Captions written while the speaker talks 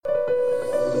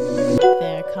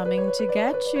coming to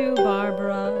get you,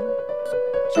 Barbara.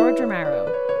 George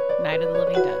Romero, Night of the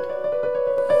Living Dead.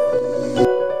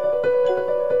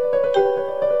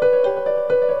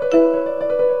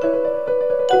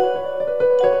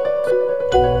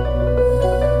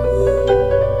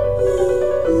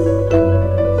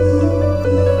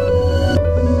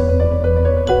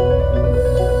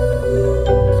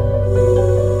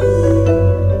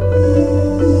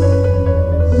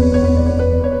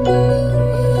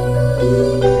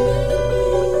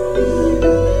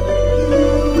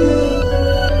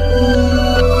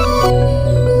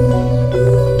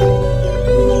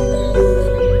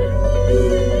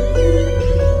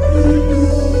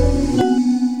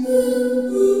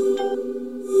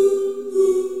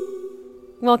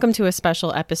 Welcome to a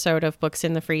special episode of Books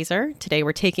in the Freezer. Today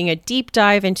we're taking a deep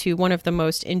dive into one of the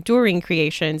most enduring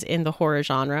creations in the horror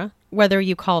genre. Whether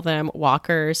you call them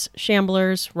walkers,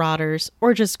 shamblers, rotters,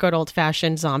 or just good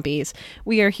old-fashioned zombies,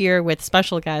 we are here with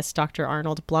special guest Dr.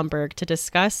 Arnold Blumberg to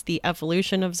discuss the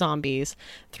evolution of zombies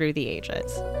through the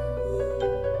ages.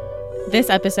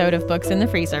 This episode of Books in the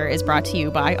Freezer is brought to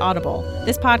you by Audible.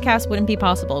 This podcast wouldn't be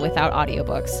possible without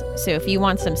audiobooks. So if you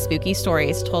want some spooky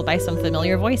stories told by some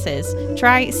familiar voices,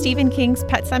 try Stephen King's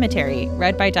Pet Sematary,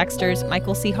 read by Dexter's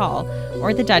Michael C. Hall,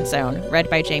 or The Dead Zone, read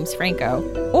by James Franco,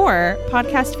 or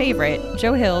podcast favorite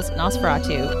Joe Hill's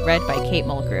Nosferatu, read by Kate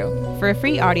Mulgrew. For a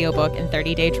free audiobook and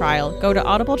 30-day trial, go to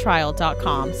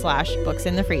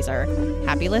audibletrial.com/booksinthefreezer.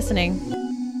 Happy listening.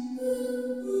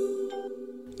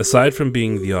 Aside from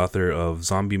being the author of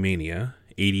Zombie Mania,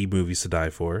 80 Movies to Die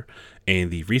For,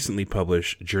 and the recently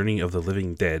published Journey of the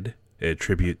Living Dead, a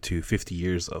tribute to 50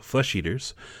 years of Flesh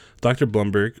Eaters, Dr.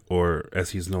 Blumberg, or as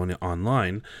he's known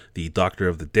online, the Doctor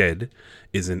of the Dead,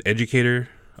 is an educator,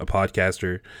 a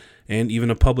podcaster, and even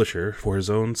a publisher for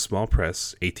his own small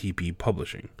press, ATB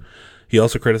Publishing. He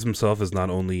also credits himself as not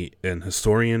only an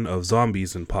historian of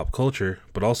zombies and pop culture,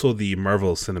 but also the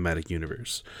Marvel Cinematic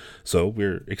Universe. So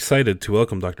we're excited to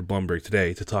welcome Dr. Blumberg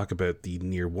today to talk about the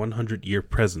near 100-year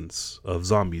presence of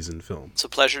zombies in film. It's a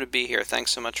pleasure to be here.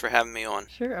 Thanks so much for having me on.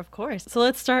 Sure, of course. So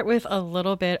let's start with a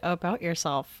little bit about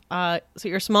yourself. So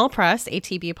your small press,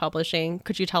 ATB Publishing,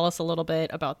 could you tell us a little bit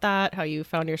about that, how you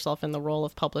found yourself in the role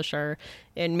of publisher,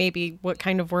 and maybe what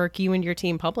kind of work you and your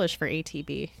team publish for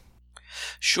ATB?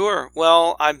 Sure.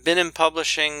 Well, I've been in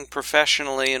publishing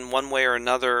professionally in one way or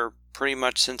another pretty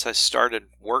much since I started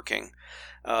working.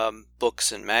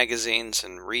 Books and magazines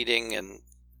and reading and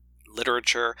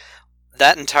literature.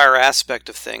 That entire aspect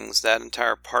of things, that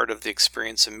entire part of the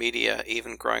experience of media,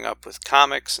 even growing up with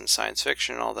comics and science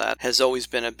fiction and all that, has always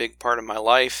been a big part of my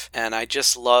life. And I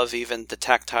just love even the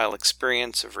tactile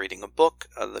experience of reading a book,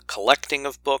 the collecting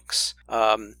of books.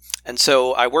 And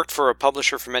so I worked for a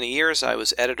publisher for many years. I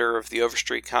was editor of the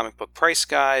Overstreet Comic Book Price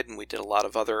Guide, and we did a lot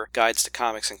of other guides to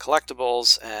comics and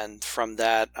collectibles. And from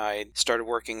that, I started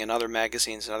working in other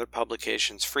magazines and other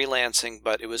publications, freelancing.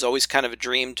 But it was always kind of a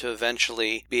dream to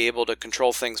eventually be able to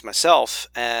control things myself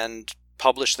and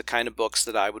publish the kind of books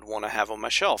that I would want to have on my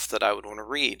shelf, that I would want to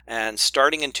read. And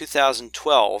starting in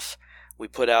 2012, we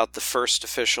put out the first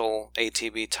official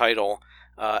ATB title,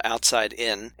 Outside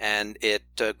In, and it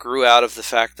grew out of the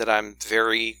fact that I'm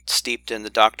very steeped in the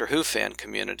Doctor Who fan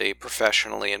community,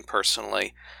 professionally and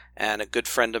personally. And a good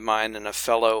friend of mine and a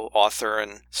fellow author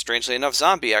and, strangely enough,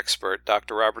 zombie expert,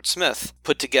 Dr. Robert Smith,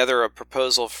 put together a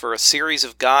proposal for a series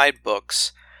of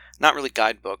guidebooks, not really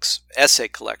guidebooks, essay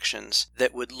collections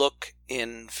that would look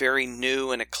in very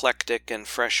new and eclectic and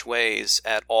fresh ways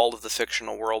at all of the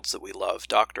fictional worlds that we love.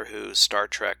 Doctor Who, Star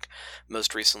Trek,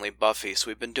 most recently Buffy. So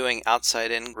we've been doing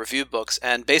Outside In review books,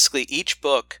 and basically each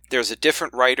book, there's a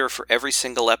different writer for every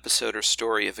single episode or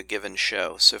story of a given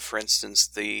show. So for instance,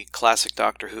 the classic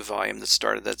Doctor Who volume that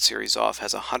started that series off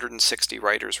has 160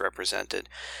 writers represented.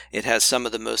 It has some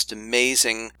of the most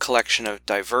amazing collection of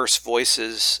diverse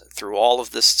voices through all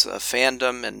of this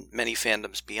fandom and many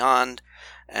fandoms beyond.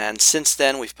 And since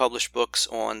then, we've published books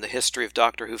on the history of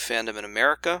Doctor Who fandom in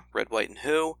America, Red, White, and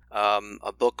Who,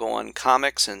 a book on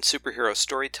comics and superhero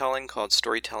storytelling called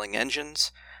Storytelling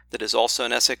Engines that is also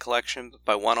an essay collection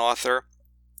by one author,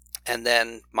 and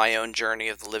then my own Journey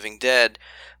of the Living Dead,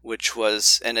 which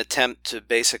was an attempt to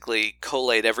basically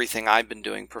collate everything I've been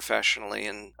doing professionally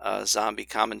in zombie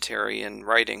commentary and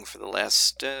writing for the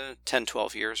last 10,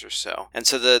 12 years or so. And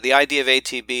so the idea of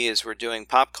ATB is we're doing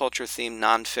pop culture-themed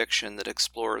nonfiction that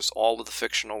explores all of the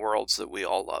fictional worlds that we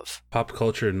all love. Pop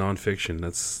culture nonfiction,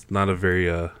 that's not a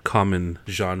very common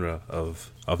genre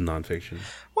of nonfiction.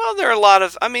 Well, there are a lot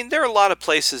of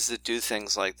places that do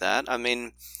things like that. I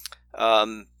mean,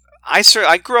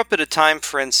 I grew up at a time,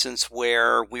 for instance,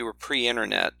 where we were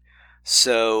pre-internet.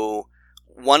 So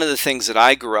one of the things that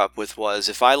I grew up with was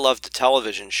if I loved a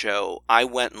television show, I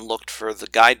went and looked for the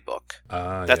guidebook.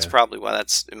 That's probably why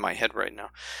that's in my head right now.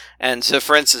 And so,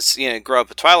 for instance, grow up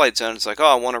with Twilight Zone, it's like, oh,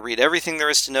 I want to read everything there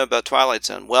is to know about Twilight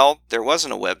Zone. Well, there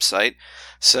wasn't a website,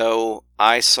 so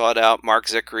I sought out Mark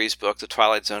Zickery's book, The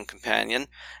Twilight Zone Companion,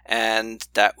 and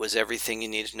that was everything you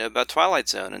needed to know about Twilight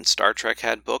Zone. And Star Trek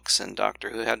had books, and Doctor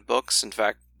Who had books. In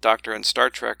fact, Doctor and Star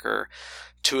Trek are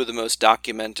two of the most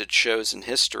documented shows in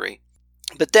history.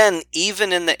 But then,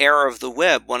 even in the era of the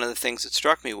web, one of the things that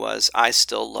struck me was I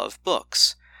still love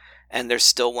books. And they're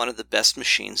still one of the best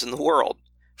machines in the world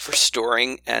for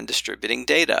storing and distributing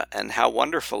data. And how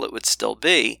wonderful it would still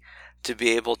be to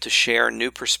be able to share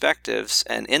new perspectives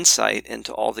and insight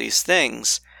into all these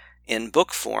things in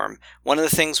book form. One of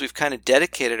the things we've kind of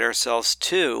dedicated ourselves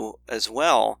to as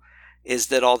well is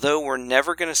that although we're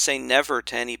never going to say never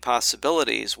to any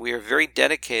possibilities, we are very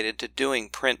dedicated to doing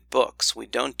print books. We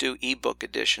don't do ebook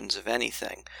editions of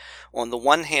anything. On the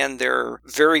one hand, there are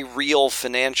very real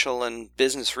financial and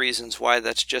business reasons why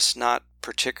that's just not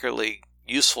particularly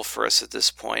useful for us at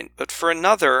this point. But for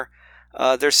another,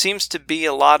 there seems to be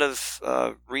a lot of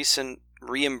recent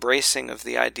re-embracing of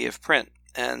the idea of print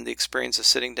and the experience of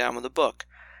sitting down with a book.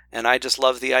 And I just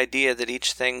love the idea that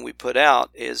each thing we put out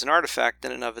is an artifact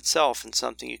in and of itself and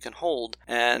something you can hold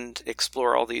and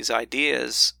explore all these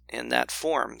ideas in that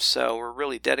form. So we're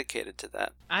really dedicated to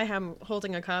that. I am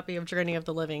holding a copy of Journey of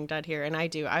the Living Dead here, and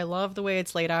I love the way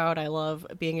it's laid out. I love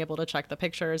being able to check the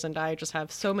pictures, and I just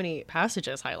have so many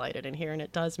passages highlighted in here, and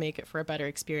it does make it for a better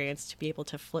experience to be able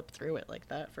to flip through it like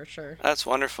that, for sure. That's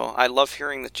wonderful. I love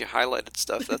hearing that you highlighted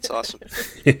stuff. That's awesome.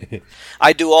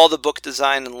 I do all the book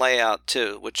design and layout,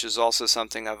 too, which is also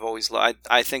something I've always loved.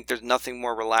 I think there's nothing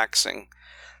more relaxing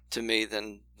to me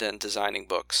than designing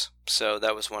books. So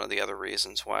that was one of the other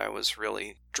reasons why I was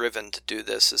really driven to do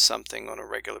this as something on a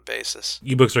regular basis.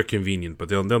 Ebooks are convenient, but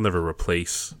they'll never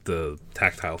replace the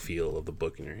tactile feel of the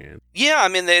book in your hand. Yeah, I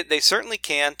mean, they certainly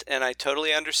can't, and I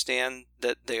totally understand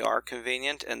that they are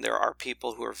convenient, and there are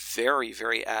people who are very,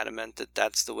 very adamant that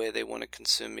that's the way they want to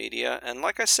consume media. And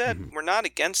like I said, we're not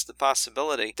against the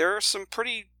possibility. There are some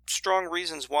pretty strong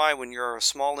reasons why when you're a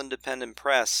small independent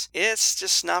press, it's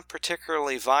just not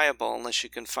particularly viable unless you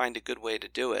can find a good way to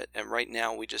do it. And right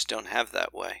now, we just don't have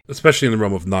that way. Especially in the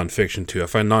realm of nonfiction, too. I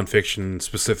find nonfiction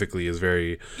specifically is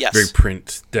very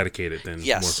print dedicated than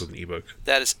more so than ebook.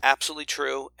 That is absolutely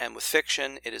true. And with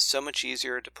fiction, it is so much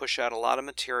easier to push out a lot of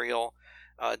material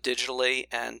digitally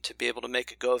and to be able to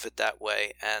make a go of it that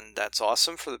way. And that's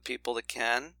awesome for the people that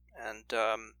can. And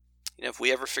if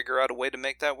we ever figure out a way to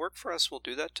make that work for us, we'll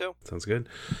do that too. Sounds good.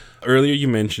 Earlier you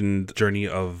mentioned Journey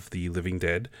of the Living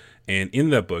Dead, and in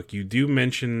that book you do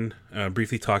mention,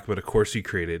 briefly talk about a course you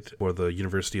created for the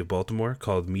University of Baltimore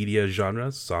called Media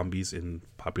Genres, Zombies in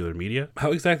Popular Media.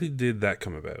 How exactly did that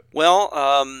come about? Well,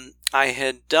 I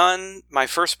had done my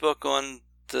first book on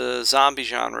the zombie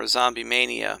genre, Zombie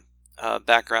Mania,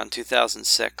 back around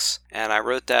 2006, and I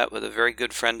wrote that with a very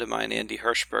good friend of mine, Andy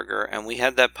Hirschberger, and we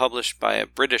had that published by a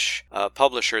British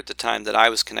publisher at the time that I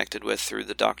was connected with through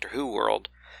the Doctor Who world.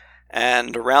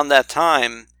 And around that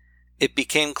time, it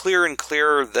became clearer and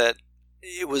clearer that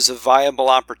it was a viable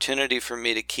opportunity for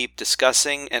me to keep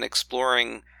discussing and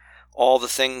exploring all the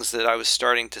things that I was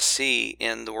starting to see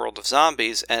in the world of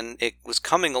zombies, and it was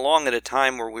coming along at a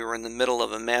time where we were in the middle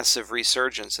of a massive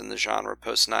resurgence in the genre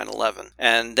post 9/11.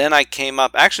 And then I came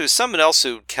up, actually it was someone else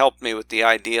who helped me with the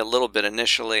idea a little bit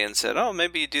initially and said, oh,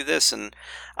 maybe you do this, and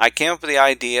I came up with the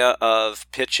idea of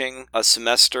pitching a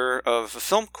semester of a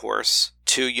film course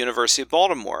to University of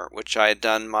Baltimore, which I had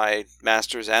done my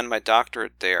master's and my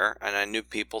doctorate there, and I knew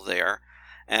people there,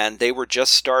 and they were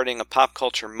just starting a pop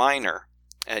culture minor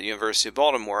at University of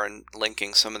Baltimore and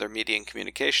linking some of their media and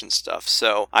communication stuff.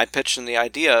 So I pitched them the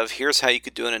idea of here's how you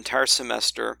could do an entire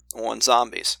semester on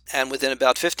zombies. And within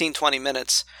about 15-20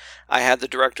 minutes, I had the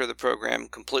director of the program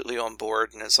completely on board,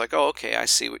 and it's like, oh, okay, I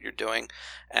see what you're doing.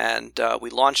 And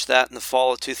we launched that in the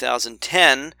fall of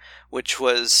 2010, which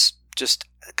was just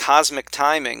cosmic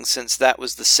timing, since that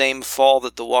was the same fall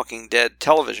that The Walking Dead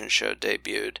television show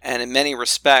debuted. And in many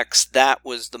respects, that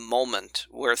was the moment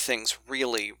where things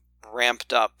really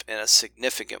ramped up in a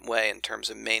significant way in terms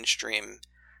of mainstream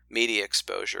media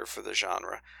exposure for the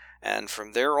genre. And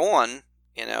from there on,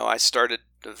 I started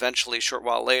eventually, a short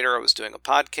while later, I was doing a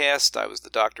podcast. I was the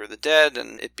Doctor of the Dead,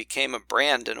 and it became a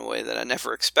brand in a way that I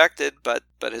never expected, but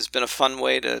has been a fun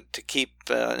way to keep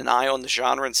an eye on the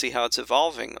genre and see how it's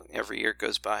evolving every year it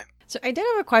goes by. So I did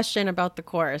have a question about the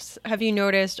course. Have you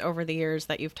noticed over the years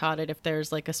that you've taught it if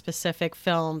there's like a specific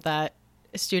film that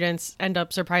students end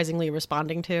up surprisingly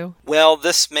responding to? Well,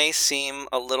 this may seem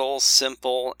a little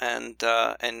simple and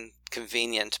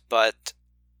convenient, but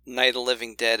Night of the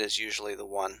Living Dead is usually the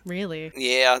one. Really?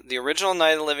 Yeah, the original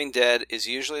Night of the Living Dead is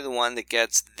usually the one that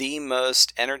gets the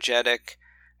most energetic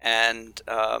and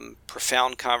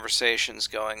profound conversations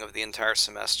going of the entire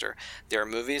semester. There are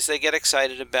movies they get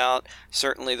excited about.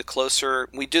 Certainly the closer...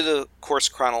 We do the course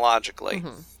chronologically.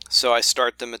 Mm-hmm. So I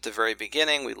start them at the very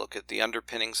beginning. We look at the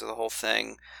underpinnings of the whole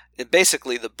thing.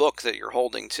 Basically, the book that you're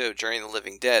holding, too, Journey of the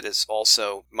Living Dead, is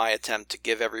also my attempt to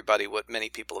give everybody what many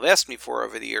people have asked me for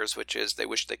over the years, which is they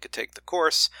wish they could take the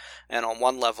course. And on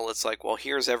one level, it's like, well,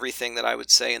 here's everything that I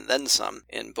would say and then some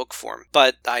in book form.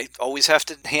 But I always have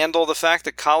to handle the fact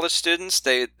that college students,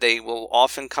 they will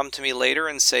often come to me later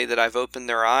and say that I've opened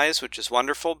their eyes, which is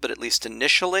wonderful. But at least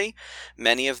initially,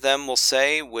 many of them will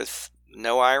say with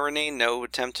no irony, no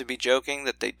attempt to be joking,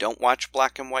 that they don't watch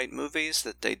black and white movies,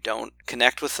 that they don't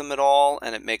connect with them at all,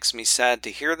 and it makes me sad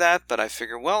to hear that, but I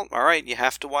figure, well, all right, you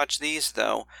have to watch these,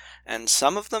 though, and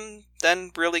some of them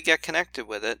then really get connected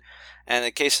with it. And in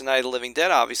the case of Night of the Living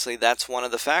Dead, obviously, that's one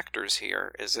of the factors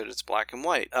here, is that it's black and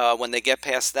white. When they get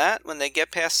past that, when they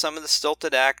get past some of the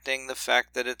stilted acting, the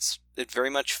fact that it very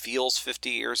much feels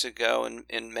 50 years ago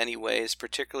in many ways,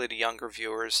 particularly to younger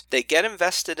viewers, they get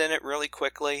invested in it really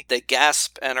quickly. They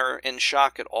gasp and are in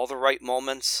shock at all the right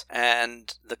moments,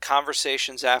 and the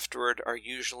conversations afterward are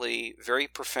usually very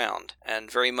profound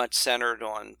and very much centered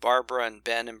on Barbara and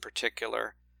Ben in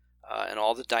particular. And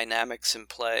all the dynamics in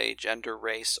play, gender,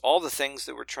 race, all the things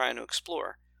that we're trying to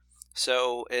explore.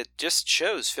 So it just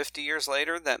shows 50 years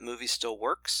later that movie still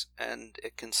works, and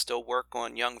it can still work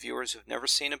on young viewers who've never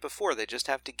seen it before. They just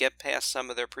have to get past some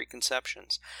of their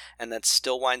preconceptions, and that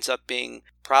still winds up being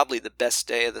probably the best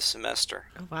day of the semester.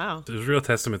 Oh, wow. There's a real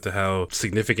testament to how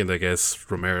significant, I guess,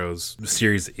 Romero's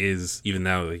series is, even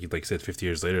now, like you said, 50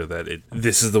 years later, that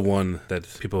this is the one that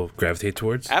people gravitate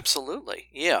towards. Absolutely,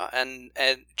 yeah, and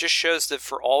it just shows that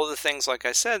for all of the things, like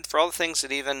I said, for all the things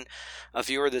that even a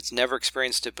viewer that's never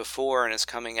experienced it before and is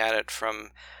coming at it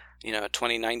from,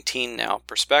 2019 now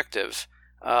perspective,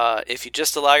 if you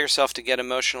just allow yourself to get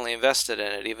emotionally invested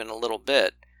in it even a little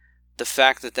bit, the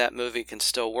fact that that movie can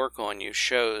still work on you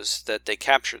shows that they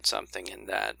captured something in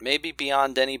that, maybe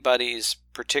beyond anybody's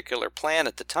particular plan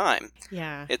at the time.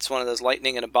 Yeah. It's one of those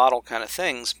lightning in a bottle kind of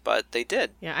things, but they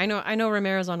did. Yeah, I know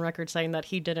Romero's on record saying that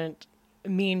he didn't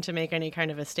mean to make any kind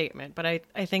of a statement, but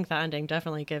I think the ending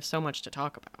definitely gives so much to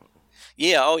talk about.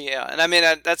 Yeah, oh yeah. And I mean,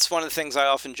 that's one of the things I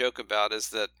often joke about, is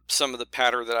that some of the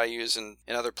patter that I use in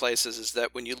other places is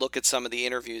that when you look at some of the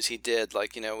interviews he did,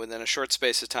 like, within a short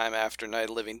space of time after Night of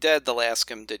the Living Dead, they'll ask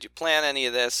him, did you plan any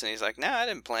of this? And he's like, nah, I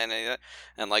didn't plan any of that.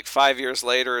 And like 5 years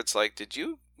later, it's like, did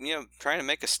you, trying to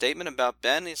make a statement about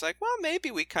Ben? And he's like, well, maybe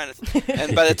we kind of...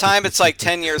 And by the time it's like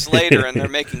 10 years later and they're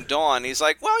making Dawn, he's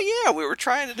like, well, yeah, we were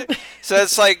trying to do... So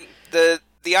it's like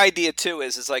the idea, too,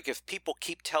 is like if people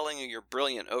keep telling you you're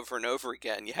brilliant over and over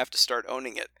again, you have to start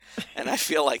owning it. And I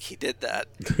feel like he did that.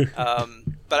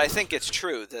 But I think it's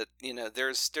true that,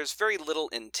 there's very little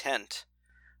intent.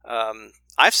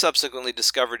 I've subsequently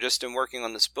discovered, just in working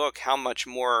on this book, how much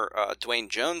more Duane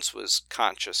Jones was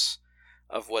conscious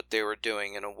of what they were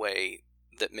doing in a way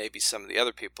that maybe some of the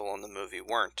other people in the movie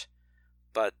weren't.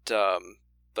 But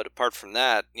apart from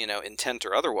that, intent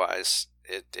or otherwise...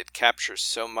 It captures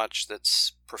so much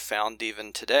that's profound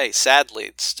even today. Sadly,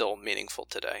 it's still meaningful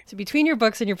today. So between your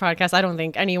books and your podcast, I don't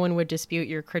think anyone would dispute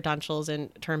your credentials in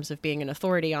terms of being an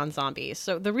authority on zombies.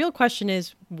 So the real question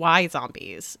is, why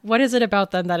zombies? What is it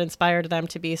about them that inspired them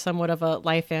to be somewhat of a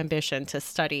life ambition to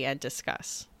study and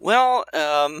discuss? Well,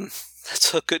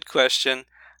 that's a good question.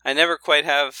 I never quite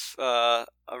have a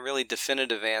really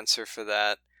definitive answer for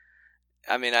that.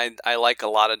 I mean, I like a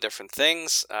lot of different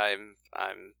things. I'm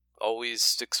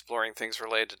always exploring things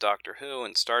related to Doctor Who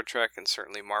and Star Trek and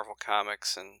certainly Marvel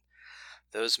Comics and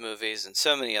those movies and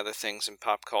so many other things in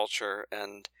pop culture.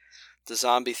 And the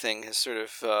zombie thing has sort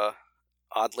of,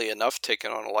 oddly enough,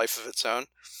 taken on a life of its own.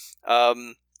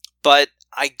 But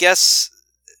I guess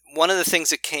one of the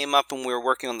things that came up when we were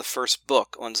working on the first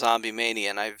book on Zombie Mania,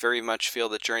 and I very much feel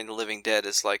that Journey of the Living Dead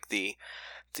is like the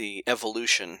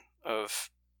evolution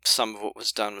of some of what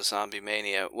was done with Zombie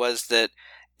Mania, was that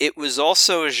it was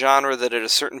also a genre that at a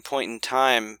certain point in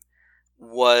time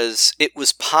it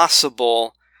was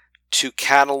possible to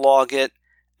catalog it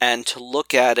and to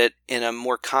look at it in a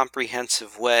more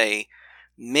comprehensive way,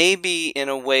 maybe in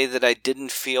a way that I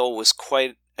didn't feel was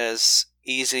quite as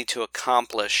easy to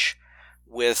accomplish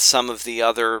with some of the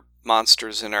other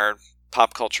monsters in our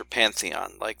pop culture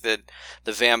pantheon, like the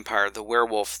vampire, the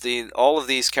werewolf, all of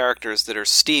these characters that are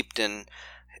steeped in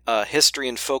history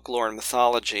and folklore and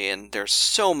mythology, and there's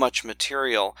so much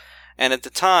material. And at the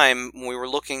time, when we were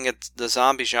looking at the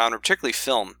zombie genre, particularly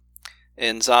film,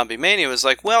 in Zombie Mania, it was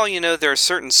like, well, there are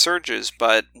certain surges,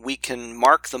 but we can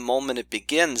mark the moment it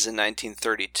begins in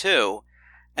 1932,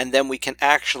 and then we can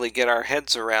actually get our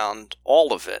heads around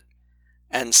all of it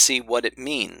and see what it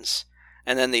means.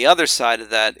 And then the other side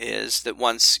of that is that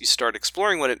once you start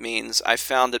exploring what it means, I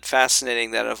found it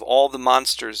fascinating that of all the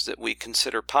monsters that we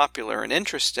consider popular and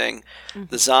interesting,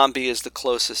 the zombie is the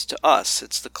closest to us.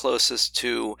 It's the closest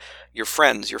to your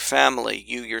friends, your family,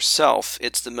 you yourself.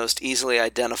 It's the most easily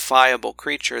identifiable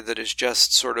creature that is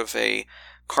just sort of a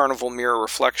carnival mirror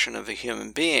reflection of a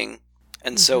human being.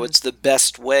 And so it's the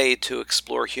best way to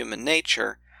explore human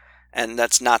nature. And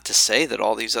that's not to say that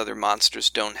all these other monsters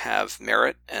don't have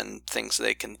merit and things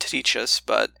they can teach us,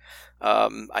 but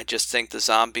I just think the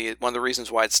zombie, one of the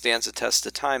reasons why it stands the test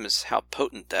of time is how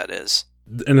potent that is.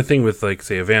 And the thing with, like,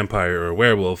 say, a vampire or a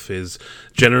werewolf is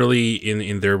generally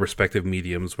in their respective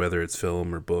mediums, whether it's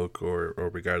film or book or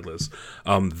regardless,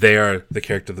 they are the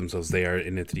character themselves. They are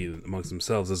an entity amongst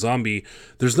themselves. A zombie,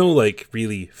 there's no, like,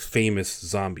 really famous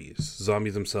zombies.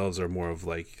 Zombies themselves are more of,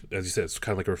 like, as you said, it's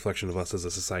kind of like a reflection of us as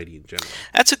a society in general.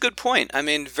 That's a good point. I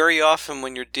mean, very often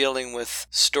when you're dealing with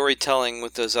storytelling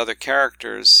with those other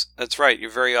characters, that's right, you're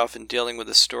very often dealing with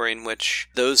a story in which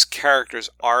those characters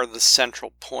are the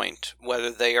central point, whether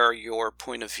they are your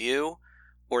point of view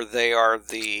or they are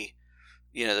the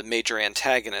major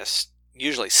antagonist,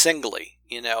 usually singly.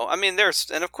 I mean,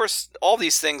 and of course, all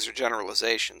these things are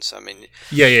generalizations. I mean,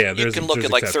 you can look at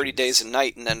like 30 Days a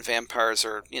Night, and then vampires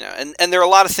are, and there are a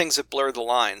lot of things that blur the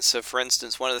lines. So, for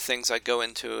instance, one of the things I go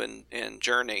into in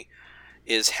Journey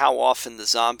is how often the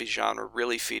zombie genre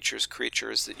really features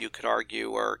creatures that you could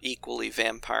argue are equally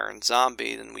vampire and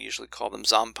zombie, and we usually call them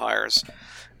zompires,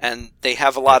 and they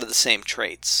have a lot of the same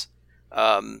traits.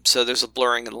 So there's a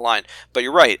blurring of the line. But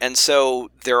you're right, and so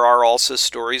there are also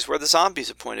stories where the zombie's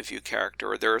a point of view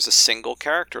character, or there is a single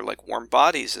character, like Warm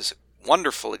Bodies is a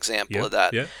wonderful example of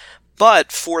that. Yeah.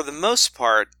 But for the most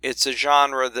part, it's a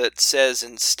genre that says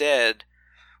instead,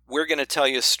 we're going to tell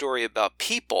you a story about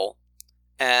people,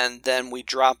 and then we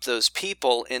drop those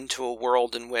people into a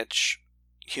world in which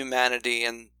humanity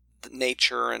and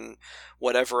nature and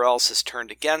whatever else is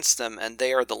turned against them, and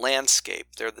they are the landscape.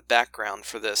 They're the background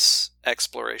for this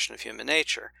exploration of human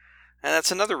nature. And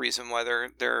that's another reason why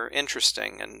they're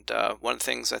interesting. And one of the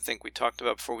things I think we talked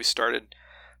about before we started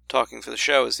talking for the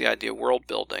show is the idea of world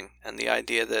building, and the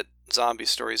idea that zombie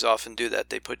stories often do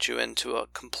that. They put you into a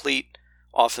complete,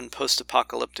 often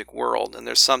post-apocalyptic world, and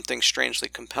there's something strangely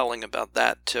compelling about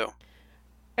that too.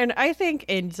 And I think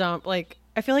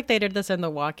I feel like they did this in The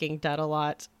Walking Dead a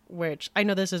lot, which I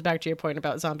know this is back to your point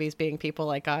about zombies being people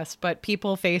like us, but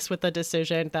people faced with the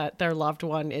decision that their loved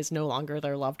one is no longer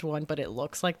their loved one, but it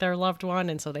looks like their loved one,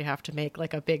 and so they have to make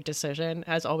like a big decision,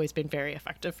 has always been very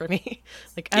effective for me.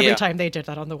 Like every time they did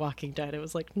that on The Walking Dead, it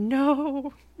was like,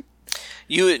 no.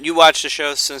 You watched the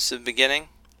show since the beginning?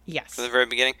 Yes. From the very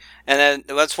beginning. And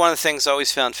then that's one of the things I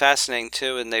always found fascinating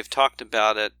too, and they've talked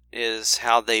about it, is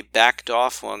how they backed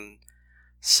off on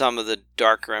some of the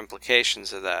darker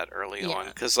implications of that early on.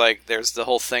 Because like there's the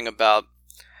whole thing about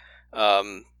I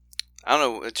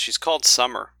don't know, she's called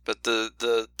Summer, but the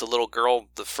little girl,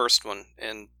 the first one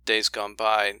in Days Gone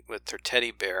By with her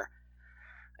teddy bear,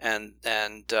 and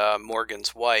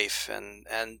Morgan's wife,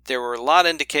 and there were a lot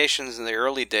of indications in the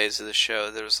early days of the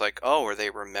show that was like, oh, are they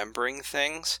remembering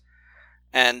things?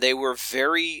 And they were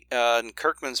very, and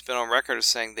Kirkman's been on record as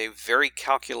saying they very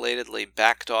calculatedly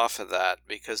backed off of that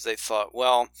because they thought,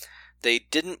 well, they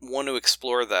didn't want to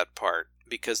explore that part,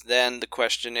 because then the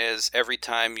question is, every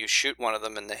time you shoot one of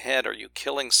them in the head, are you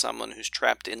killing someone who's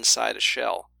trapped inside a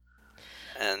shell?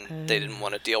 And they didn't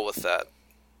want to deal with that.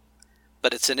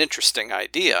 But it's an interesting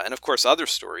idea, and of course other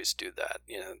stories do that,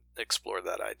 explore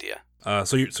that idea.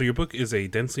 So your book is a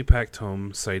densely packed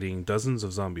tome citing dozens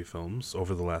of zombie films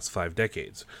over the last 5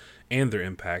 decades, and their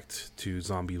impact to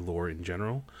zombie lore in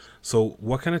general. So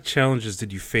what kind of challenges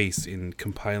did you face in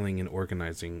compiling and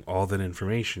organizing all that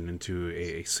information into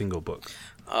a single book?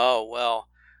 Oh, well,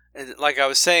 like I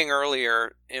was saying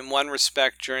earlier, in one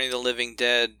respect, Journey of the Living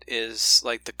Dead is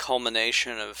like the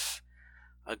culmination of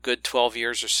a good 12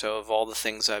 years or so of all the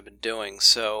things I've been doing.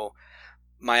 So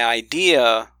my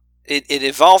idea, it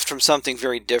evolved from something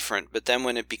very different, but then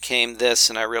when it became this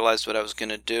and I realized what I was going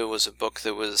to do was a book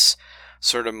that was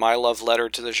sort of my love letter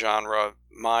to the genre,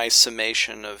 my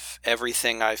summation of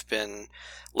everything I've been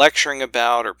lecturing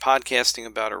about or podcasting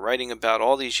about or writing about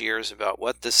all these years about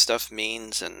what this stuff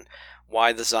means and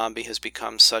why the zombie has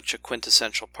become such a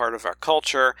quintessential part of our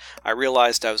culture. I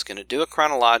realized I was going to do it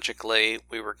chronologically.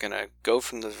 We were going to go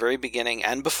from the very beginning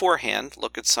and beforehand,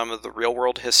 look at some of the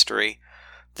real-world history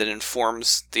that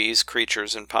informs these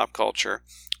creatures in pop culture,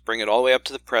 bring it all the way up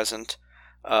to the present.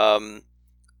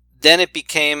 Then it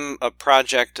became a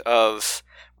project of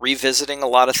revisiting a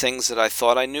lot of things that I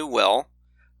thought I knew well.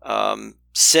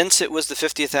 Since it was the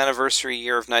 50th anniversary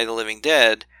year of Night of the Living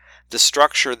Dead, the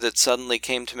structure that suddenly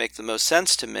came to make the most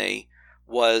sense to me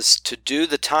was to do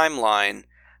the timeline,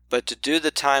 but to do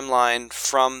the timeline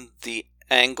from the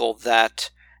angle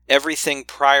that everything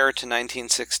prior to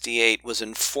 1968 was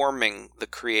informing the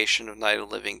creation of Night of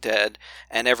the Living Dead,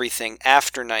 and everything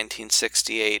after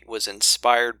 1968 was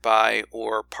inspired by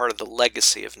or part of the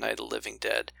legacy of Night of the Living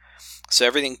Dead. So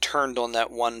everything turned on that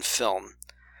one film.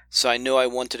 So I knew I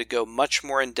wanted to go much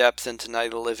more in depth into Night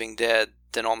of the Living Dead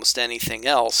than almost anything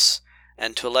else,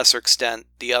 and to a lesser extent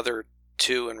the other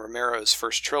two in Romero's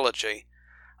first trilogy.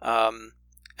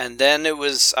 And then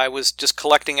I was just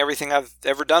collecting everything I've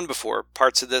ever done before.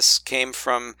 Parts of this came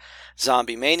from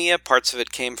Zombie Mania, parts of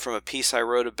it came from a piece I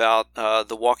wrote about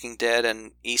The Walking Dead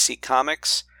and EC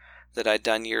Comics that I'd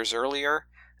done years earlier,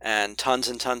 and tons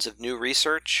of new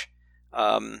research.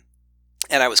 And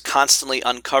I was constantly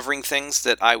uncovering things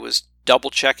that I was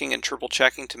double-checking and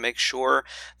triple-checking to make sure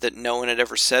that no one had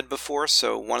ever said before.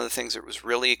 So one of the things that was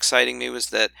really exciting me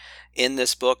was that in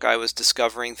this book I was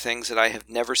discovering things that I have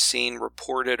never seen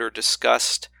reported or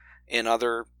discussed in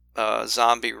other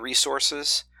zombie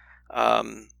resources.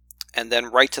 And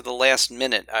then right to the last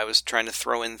minute I was trying to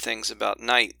throw in things about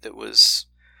Night that was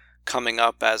coming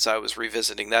up as I was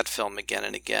revisiting that film again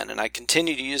and again. And I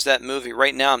continue to use that movie.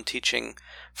 Right now I'm teaching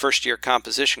first-year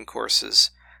composition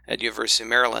courses at University of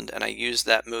Maryland, and I use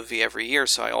that movie every year,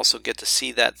 so I also get to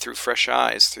see that through fresh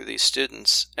eyes through these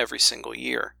students every single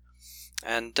year.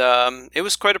 And it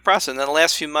was quite a process. And then the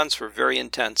last few months were very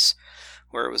intense,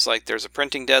 where it was like there's a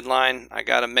printing deadline, I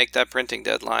got to make that printing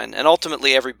deadline. And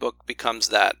ultimately every book becomes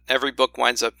that. Every book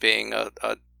winds up being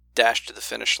a dash to the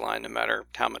finish line, no matter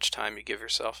how much time you give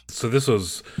yourself. So this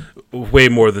was way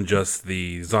more than just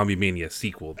the Zombie Mania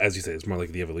sequel. As you say, it's more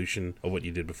like the evolution of what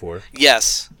you did before.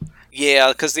 Yes.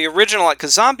 Yeah, because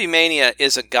Zombie Mania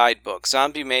is a guidebook.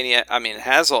 Zombie Mania, it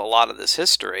has a lot of this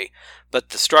history, but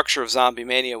the structure of Zombie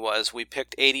Mania was we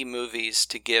picked 80 movies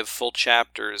to give full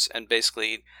chapters and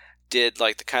basically did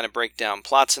like the kind of breakdown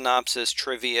plot synopsis,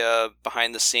 trivia,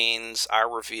 behind the scenes,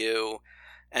 our review,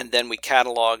 and then we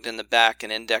cataloged in the back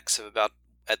an index of about,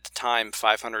 at the time,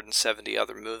 570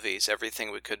 other movies, everything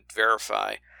we could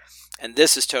verify. And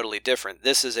this is totally different.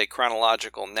 This is a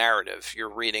chronological narrative.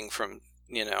 You're reading from,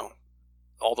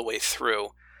 all the way through.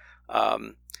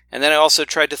 And then I also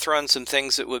tried to throw in some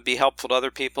things that would be helpful to other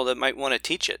people that might want to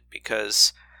teach it,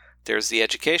 because there's the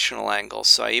educational angle.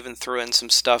 So I even threw in some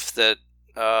stuff that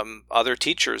other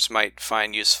teachers might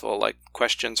find useful, like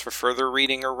questions for further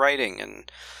reading or writing,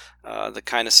 and the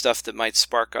kind of stuff that might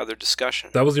spark other discussion.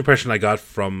 That was the impression I got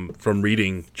from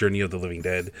reading Journey of the Living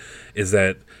Dead, is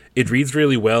that it reads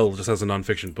really well just as a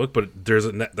nonfiction book, but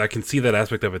I can see that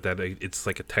aspect of it, that it's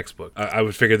like a textbook. I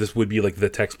would figure this would be like the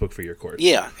textbook for your course.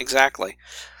 Yeah, exactly.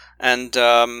 And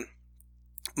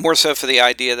more so for the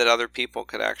idea that other people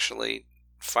could actually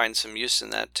find some use in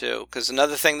that too. Because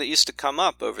another thing that used to come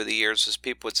up over the years is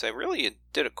people would say, really, you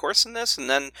did a course in this? And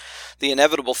then the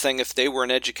inevitable thing, if they were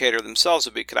an educator themselves,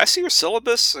 would be, could I see your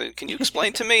syllabus? Can you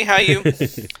explain to me how you,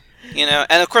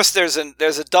 and of course there's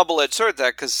a double-edged sword to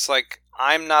that, because it's like,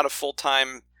 I'm not a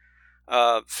full-time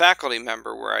faculty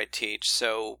member where I teach,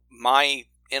 so my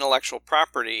intellectual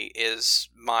property is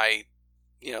my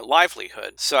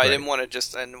livelihood. So I didn't want to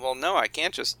just, no, I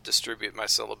can't just distribute my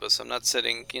syllabus. I'm not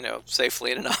sitting,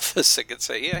 safely in an office that could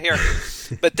say, yeah, here.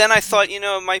 But then I thought,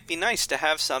 it might be nice to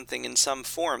have something in some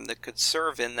form that could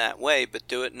serve in that way, but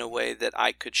do it in a way that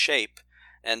I could shape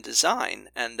and design,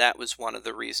 and that was one of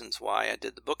the reasons why I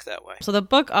did the book that way. So the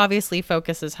book obviously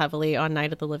focuses heavily on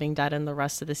Night of the Living Dead and the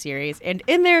rest of the series, and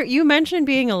in there you mentioned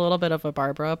being a little bit of a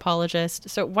Barbara apologist.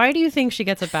 So why do you think she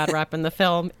gets a bad rap in the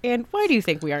film, and why do you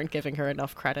think we aren't giving her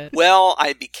enough credit? Well,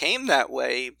 I became that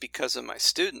way because of my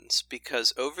students,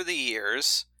 because over the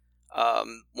years,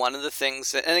 one of the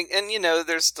things that, and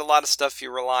there's a lot of stuff you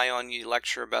rely on, you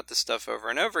lecture about this stuff over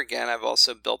and over again. I've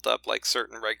also built up like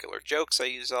certain regular jokes I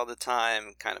use all the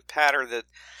time, kind of patter that,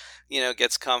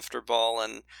 gets comfortable.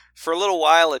 And for a little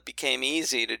while, it became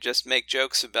easy to just make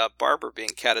jokes about Barbara being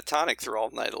catatonic through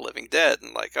all Night of the Living Dead,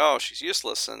 and like, oh, she's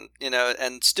useless. And,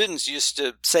 and students used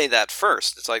to say that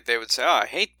first. It's like they would say, oh, I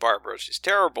hate Barbara. She's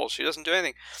terrible. She doesn't do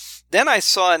anything. Then I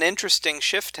saw an interesting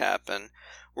shift happen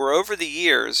where over the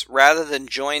years, rather than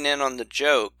join in on the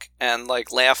joke and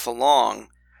like laugh along,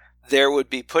 there would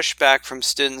be pushback from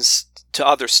students to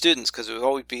other students, because there would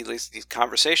always be these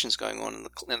conversations going on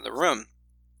in the room,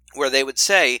 where they would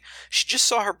say, she just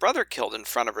saw her brother killed in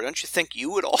front of her. Don't you think you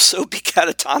would also be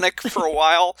catatonic for a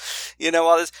while?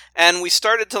 All this. And we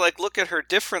started to like look at her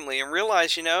differently and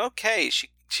realize, okay,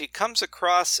 she comes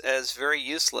across as very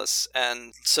useless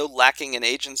and so lacking in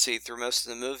agency through most of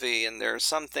the movie. And there are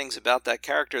some things about that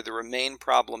character that remain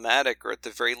problematic, or at the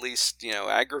very least,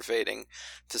 aggravating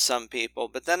to some people.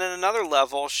 But then at another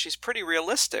level, she's pretty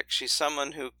realistic. She's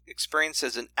someone who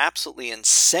experiences an absolutely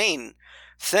insane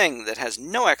thing that has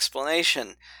no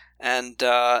explanation. And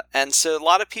so a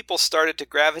lot of people started to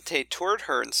gravitate toward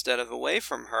her instead of away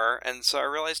from her. And so I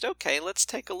realized, okay, let's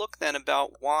take a look then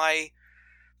about why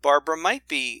Barbara might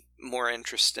be more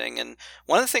interesting. And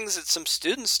one of the things that some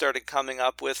students started coming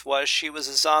up with was she was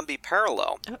a zombie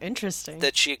parallel. Oh, interesting.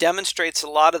 That she demonstrates a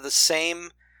lot of the same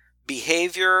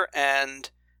behavior and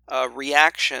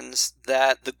reactions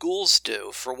that the ghouls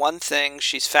do. For one thing,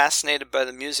 she's fascinated by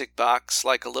the music box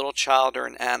like a little child or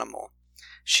an animal.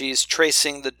 She's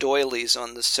tracing the doilies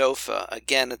on the sofa.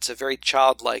 Again, it's a very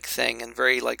childlike thing and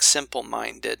very like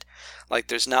simple-minded. Like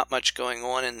there's not much going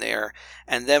on in there.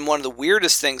 And then one of the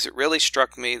weirdest things that really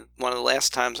struck me one of the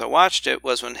last times I watched it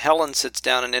was when Helen sits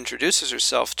down and introduces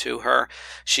herself to her.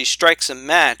 She strikes a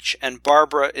match and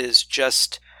Barbara is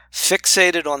just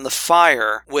fixated on the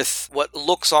fire with what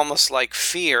looks almost like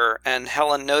fear, and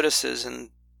Helen notices and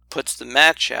puts the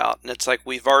match out, and it's like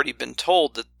we've already been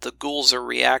told that the ghouls are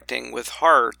reacting with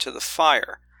horror to the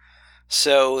fire.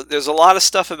 So there's a lot of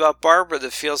stuff about Barbara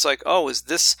that feels like, oh,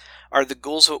 are the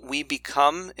ghouls what we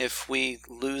become if we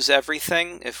lose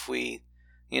everything, if we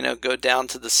go down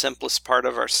to the simplest part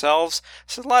of ourselves?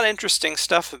 So a lot of interesting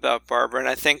stuff about Barbara, and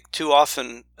I think too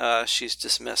often she's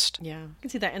dismissed. Yeah, I can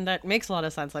see that, and that makes a lot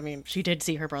of sense. I mean, she did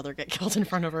see her brother get killed in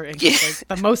front of her in like,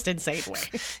 the most insane way.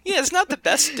 Yeah, it's not the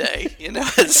best day,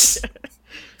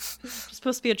 It's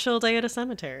supposed to be a chill day at a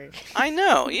cemetery. I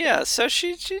know, yeah. So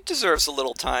she deserves a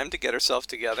little time to get herself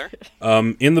together.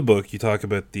 In the book, you talk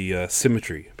about the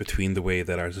symmetry between the way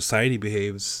that our society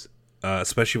behaves,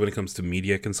 especially when it comes to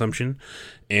media consumption,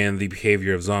 and the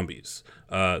behavior of zombies.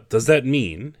 Does that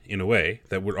mean, in a way,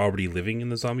 that we're already living in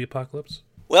the zombie apocalypse?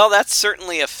 Well, that's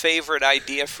certainly a favorite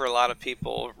idea for a lot of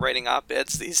people writing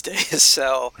op-eds these days.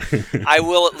 So I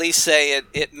will at least say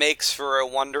it makes for a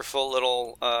wonderful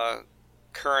little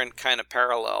current kind of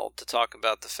parallel to talk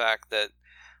about the fact that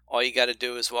all you got to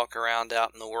do is walk around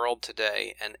out in the world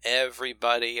today, and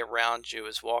everybody around you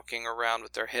is walking around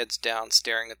with their heads down,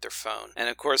 staring at their phone. And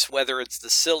of course, whether it's the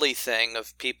silly thing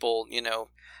of people,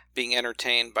 being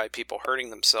entertained by people hurting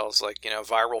themselves, like,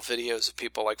 viral videos of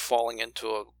people like falling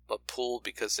into a pool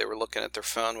because they were looking at their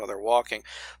phone while they're walking.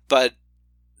 But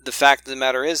the fact of the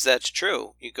matter is that's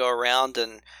true. You go around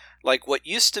and like what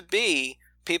used to be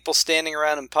people standing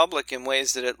around in public in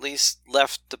ways that at least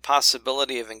left the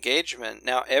possibility of engagement.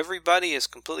 Now everybody is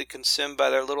completely consumed by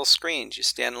their little screens. You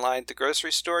stand in line at the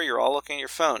grocery store, you're all looking at your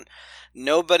phone.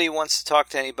 Nobody wants to talk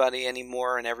to anybody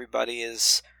anymore, and everybody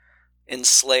is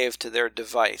enslaved to their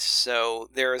device. So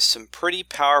there is some pretty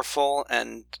powerful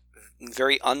and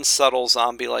very unsubtle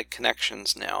zombie-like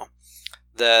connections now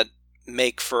that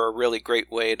make for a really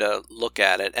great way to look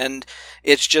at it. And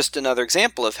it's just another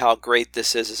example of how great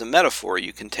this is as a metaphor.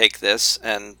 You can take this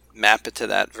and map it to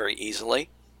that very easily.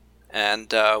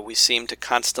 And we seem to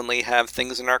constantly have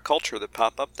things in our culture that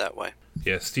pop up that way.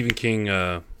 Yeah, Stephen King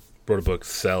wrote a book,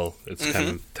 Cell. It's kind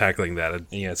of tackling that. And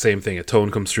yeah, same thing. A tone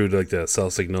comes through to like the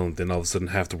cell signal, and then all of a sudden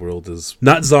half the world is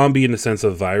not zombie in the sense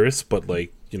of virus, but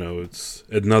like, it's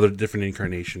another different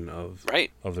incarnation of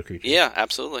the creature. Yeah,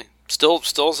 absolutely.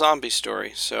 Still zombie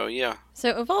story, so yeah.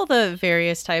 So of all the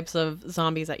various types of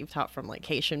zombies that you've taught, from like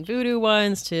Haitian voodoo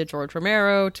ones to George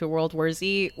Romero to World War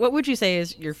Z, what would you say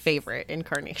is your favorite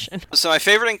incarnation? So my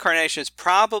favorite incarnation is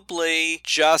probably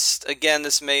just, again,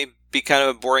 this may be kind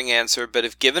of a boring answer, but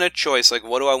if given a choice, like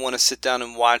what do I want to sit down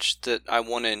and watch that I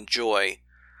want to enjoy,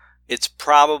 it's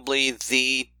probably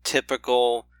the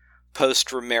typical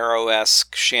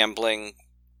post-Romero-esque shambling,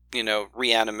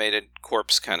 reanimated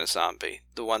corpse kind of zombie.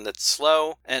 The one that's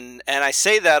slow. And I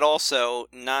say that also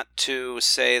not to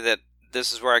say that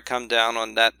this is where I come down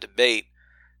on that debate,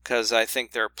 because I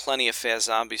think there are plenty of fast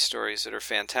zombie stories that are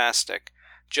fantastic.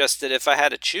 Just that if I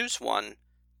had to choose one,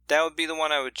 that would be the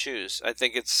one I would choose. I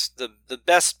think it's the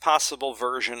best possible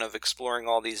version of exploring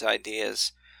all these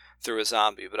ideas through a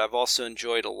zombie. But I've also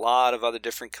enjoyed a lot of other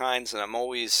different kinds, and I'm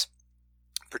always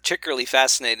particularly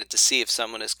fascinated to see if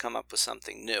someone has come up with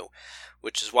something new,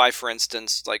 which is why, for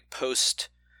instance, like post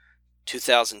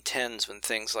 2010s, when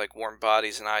things like Warm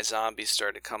Bodies and iZombies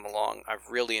started to come along,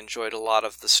 I've really enjoyed a lot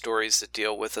of the stories that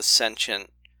deal with a sentient,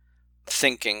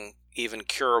 thinking, even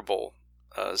curable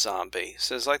zombie.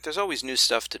 So it's like there's always new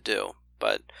stuff to do.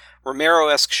 But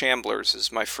Romero-esque Shamblers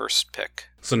is my first pick.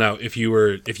 So now, if you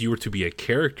were to be a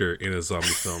character in a zombie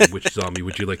film, which zombie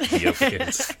would you like to be up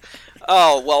against?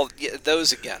 Oh, well, yeah,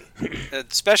 those again.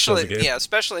 Especially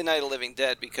Night of the Living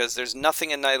Dead, because there's nothing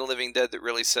in Night of the Living Dead that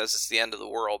really says it's the end of the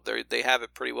world. They have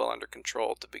it pretty well under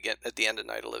control at the end of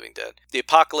Night of the Living Dead. The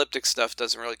apocalyptic stuff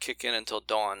doesn't really kick in until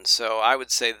dawn, so I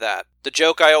would say that. The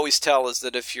joke I always tell is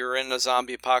that if you're in a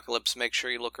zombie apocalypse, make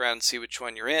sure you look around and see which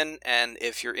one you're in, and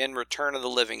if you're in Return of the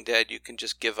Living Dead, you can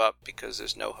just give up because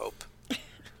there's no hope.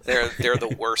 They're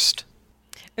the worst.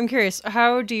 I'm curious,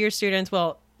 do your students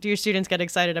get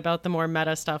excited about the more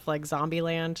meta stuff like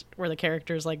Zombieland, where the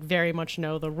characters like very much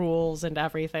know the rules and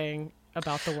everything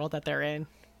about the world that they're in?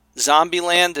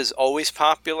 Zombieland is always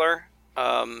popular.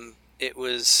 It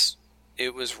was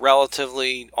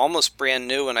relatively almost brand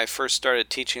new when I first started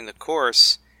teaching the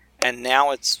course, and now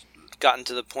it's gotten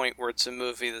to the point where it's a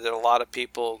movie that a lot of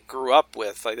people grew up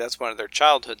with. Like, that's one of their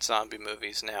childhood zombie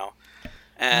movies now.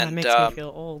 And that makes me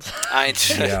feel old.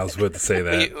 Yeah, I was about to say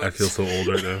that. I feel so old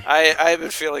right now. I've been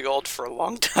feeling old for a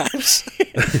long time.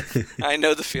 I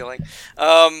know the feeling.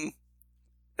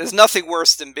 There's nothing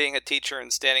worse than being a teacher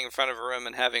and standing in front of a room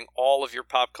and having all of your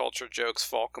pop culture jokes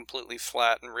fall completely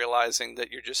flat, and realizing that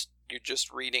you're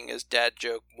just reading his dad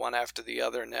joke one after the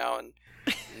other now, and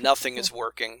nothing is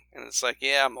working. And it's like,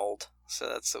 yeah, I'm old, so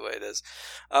that's the way it is.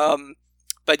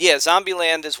 But yeah,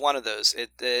 Zombieland is one of those.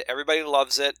 Everybody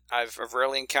loves it. I've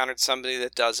rarely encountered somebody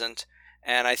that doesn't.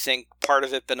 And I think part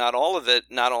of it, but not all of it,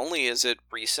 not only is it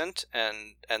recent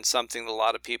and something that a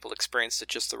lot of people experienced at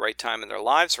just the right time in their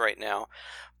lives right now,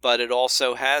 but it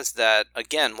also has that,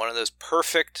 again, one of those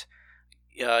perfect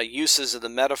uses of the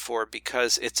metaphor,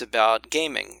 because it's about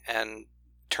gaming and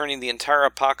turning the entire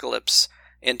apocalypse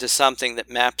into something that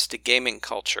maps to gaming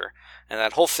culture. And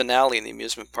that whole finale in the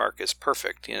amusement park is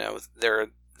perfect. You know, they're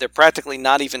practically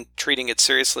not even treating it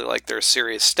seriously, like they're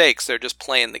serious stakes. They're just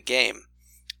playing the game,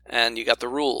 and you got the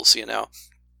rules. You know,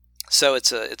 so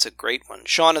it's a great one.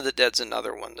 Shaun of the Dead's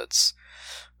another one that's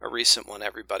a recent one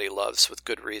everybody loves with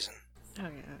good reason. Oh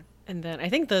yeah, and then I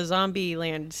think the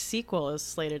Zombieland sequel is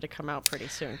slated to come out pretty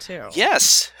soon too.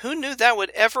 Yes, who knew that would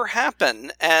ever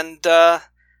happen? And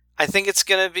I think it's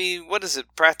going to be, what is it,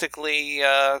 practically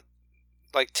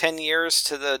like 10 years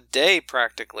to the day,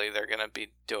 practically, they're going to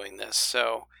be doing this.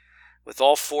 So with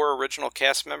all 4 original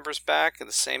cast members back and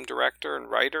the same director and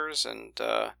writers, and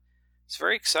it's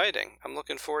very exciting. I'm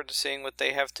looking forward to seeing what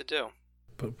they have to do.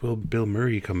 But will Bill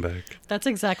Murray come back? That's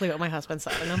exactly what my husband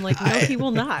said, and I'm like, no, he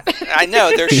will not. I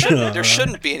know, there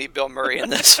shouldn't be any Bill Murray in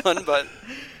this one, but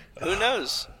who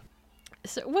knows?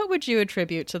 So what would you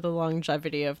attribute to the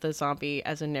longevity of the zombie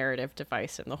as a narrative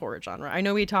device in the horror genre? I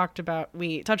know we touched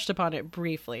upon it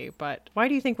briefly, but why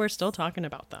do you think we're still talking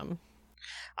about them?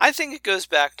 I think it goes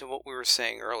back to what we were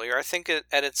saying earlier. I think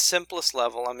at its simplest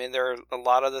level, I mean, there are a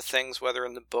lot of the things, whether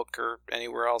in the book or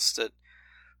anywhere else, that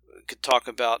we could talk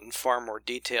about in far more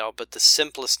detail, but the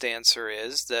simplest answer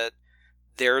is that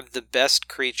they're the best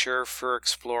creature for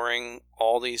exploring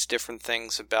all these different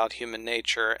things about human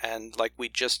nature. And like we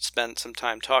just spent some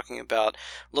time talking about,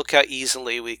 look how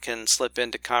easily we can slip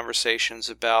into conversations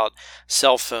about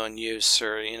cell phone use,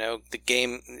 or, you know,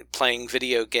 playing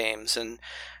video games, and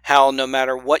how no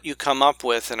matter what you come up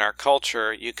with in our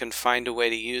culture, you can find a way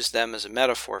to use them as a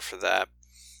metaphor for that.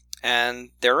 And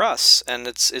they're us. And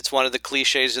it's one of the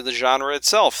cliches of the genre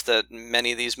itself, that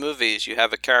many of these movies, you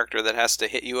have a character that has to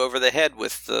hit you over the head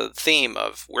with the theme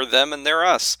of we're them and they're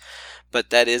us. But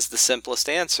that is the simplest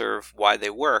answer of why they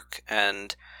work.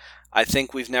 And I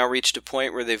think we've now reached a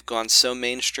point where they've gone so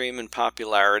mainstream in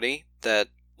popularity that,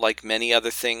 like many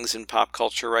other things in pop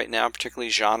culture right now,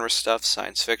 particularly genre stuff,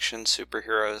 science fiction,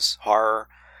 superheroes, horror,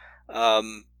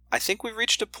 I think we've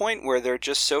reached a point where they're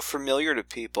just so familiar to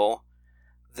people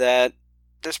that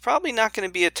there's probably not going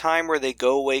to be a time where they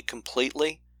go away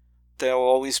completely. There'll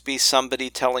always be somebody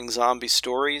telling zombie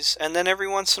stories, and then every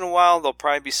once in a while there'll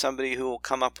probably be somebody who will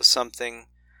come up with something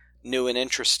new and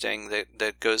interesting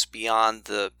that goes beyond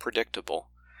the predictable,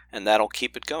 and that'll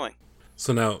keep it going.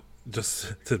 So now,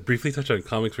 just to briefly touch on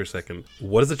comics for a second,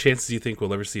 what is the chances you think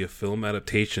we'll ever see a film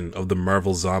adaptation of the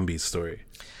Marvel Zombies story?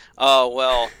 Oh,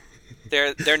 well,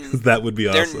 They're That would be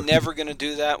they're awesome. never going to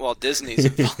do that while Disney's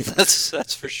involved.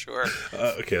 That's for sure.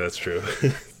 Okay, that's true.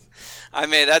 I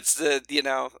mean, that's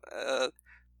a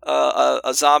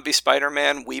zombie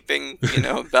Spider-Man weeping,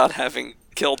 about having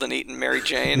killed and eaten Mary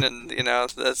Jane, and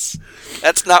that's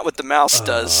not what the mouse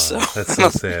does. So That's so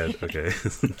sad. Okay.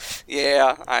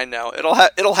 yeah, I know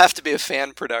it'll have to be a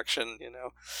fan production,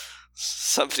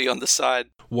 somebody on the side.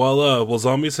 While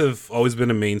zombies have always been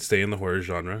a mainstay in the horror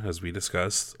genre, as we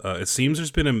discussed, it seems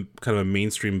there's been a kind of a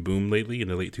mainstream boom lately in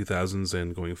the late 2000s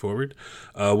and going forward.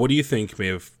 What do you think may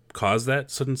have caused that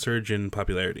sudden surge in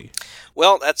popularity?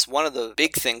 Well, that's one of the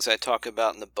big things I talk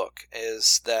about in the book,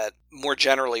 is that more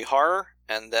generally horror,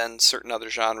 and then certain other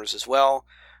genres as well,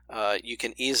 you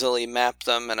can easily map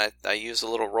them, and I use a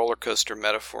little roller coaster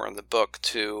metaphor in the book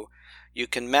you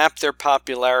can map their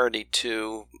popularity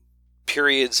to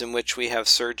periods in which we have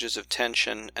surges of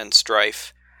tension and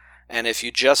strife. And if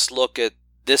you just look at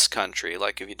this country,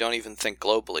 like if you don't even think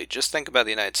globally, just think about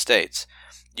the United States,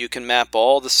 you can map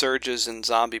all the surges in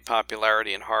zombie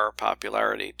popularity and horror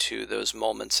popularity to those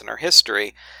moments in our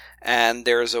history. And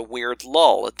there's a weird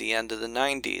lull at the end of the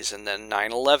 90s, and then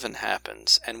 9/11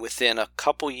 happens. And within a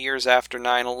couple years after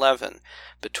 9/11,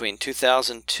 between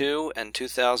 2002 and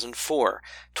 2004,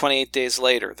 28 days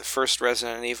later, the first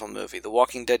Resident Evil movie, the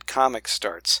Walking Dead comic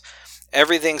starts.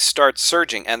 Everything starts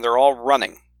surging, and they're all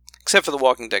running. Except for the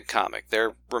Walking Dead comic.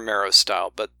 They're Romero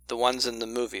style, but the ones in the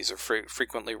movies are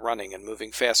frequently running and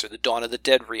moving faster. The Dawn of the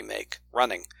Dead remake,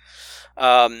 running.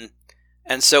 And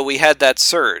so we had that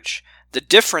surge. The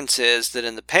difference is that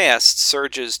in the past,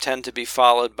 surges tend to be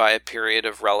followed by a period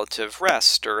of relative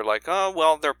rest, or like, oh,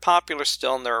 well, they're popular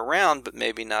still and they're around, but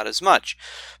maybe not as much.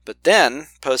 But then,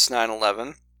 post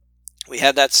 9/11, we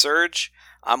had that surge.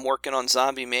 I'm working on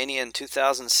Zombie Mania in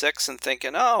 2006 and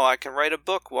thinking, oh, I can write a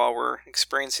book while we're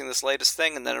experiencing this latest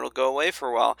thing, and then it'll go away for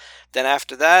a while. Then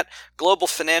after that, global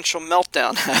financial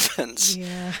meltdown happens.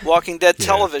 Yeah. Walking Dead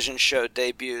television show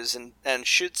debuts and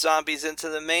shoots zombies into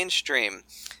the mainstream.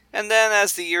 And then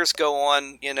as the years go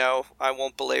on, I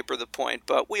won't belabor the point,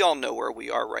 but we all know where we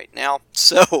are right now.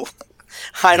 So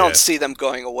I don't see them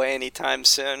going away anytime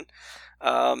soon.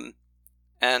 So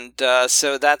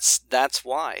that's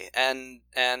why. And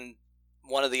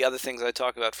one of the other things I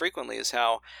talk about frequently is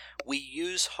how we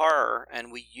use horror and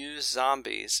we use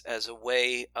zombies as a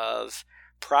way of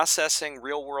processing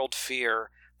real-world fear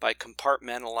by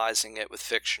compartmentalizing it with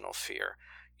fictional fear.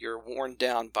 You're worn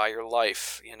down by your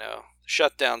life,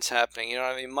 shutdowns happening, you don't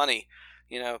have any money,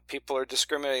 people are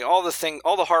discriminating, all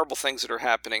the horrible things that are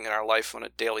happening in our life on a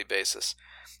daily basis.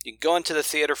 You can go into the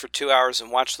theater for 2 hours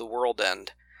and watch the world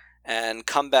end and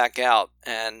come back out,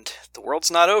 and the world's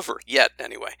not over yet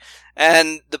anyway.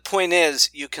 And the point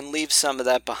is, you can leave some of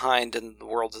that behind in the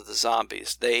world of the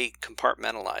zombies. They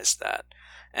compartmentalize that,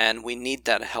 and we need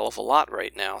that a hell of a lot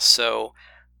right now. So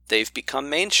they've become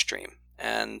mainstream,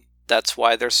 and that's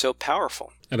why they're so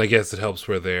powerful. And I guess it helps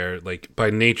where they're, like, by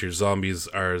nature, zombies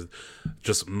are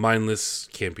just mindless,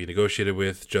 can't be negotiated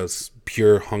with, just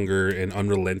pure hunger and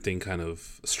unrelenting kind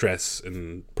of stress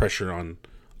and pressure on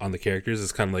the characters.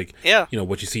 It's kind of like,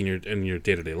 what you see in your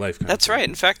day-to-day life. That's right.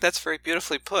 In fact, that's very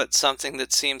beautifully put. Something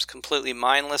that seems completely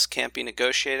mindless, can't be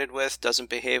negotiated with, doesn't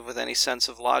behave with any sense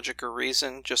of logic or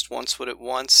reason, just wants what it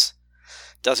wants.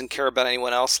 Doesn't care about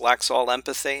anyone else, lacks all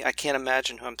empathy. I can't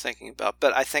imagine who I'm thinking about,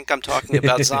 but I think I'm talking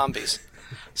about zombies.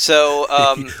 So,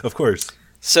 of course.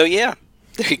 So yeah,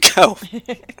 there you go.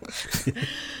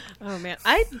 Oh man,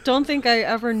 I don't think I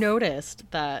ever noticed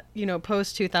that,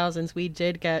 post 2000s we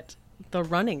did get the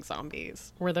running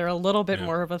zombies, where they're a little bit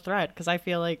more of a threat, because I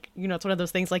feel like, it's one of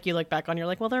those things like you look back on, you're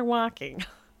like, well, they're walking.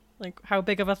 Like, how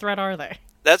big of a threat are they?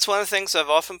 That's one of the things I've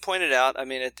often pointed out. I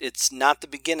mean, it's not the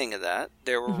beginning of that.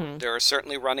 There are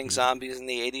certainly running zombies in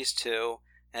the 80s too.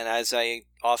 And as I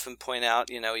often point out,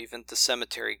 even the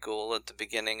cemetery ghoul at the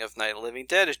beginning of Night of the Living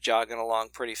Dead is jogging along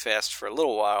pretty fast for a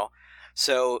little while.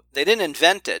 So they didn't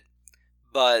invent it,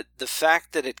 but the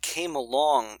fact that it came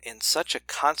along in such a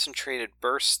concentrated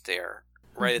burst there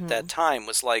right at that time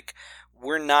was like,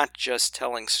 we're not just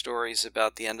telling stories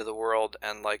about the end of the world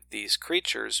and like these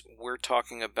creatures. We're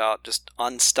talking about just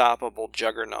unstoppable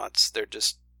juggernauts. They're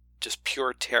just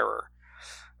pure terror.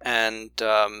 And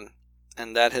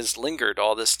that has lingered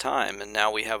all this time. And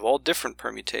now we have all different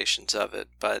permutations of it.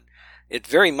 But it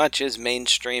very much is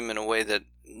mainstream in a way that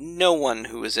no one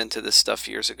who was into this stuff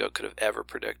years ago could have ever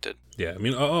predicted. Yeah, I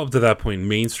mean, up to that point,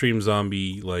 mainstream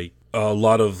zombie, like a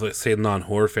lot of, let's say,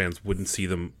 non-horror fans wouldn't see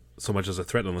them so much as a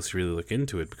threat unless you really look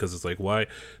into it, because it's like, why?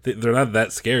 They're not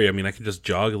that scary. I mean, I can just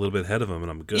jog a little bit ahead of them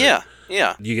and I'm good. Yeah.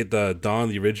 You get the Dawn,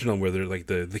 the original, where they're like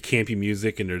the campy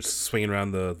music and they're swinging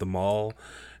around the mall,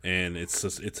 and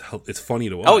it's funny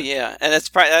to watch. Oh yeah, and it's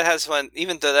probably that has one.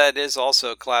 Even though that is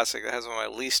also a classic, that has one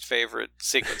of my least favorite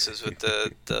sequences with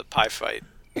the pie fight.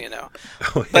 You know,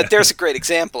 Oh, yeah. but there's a great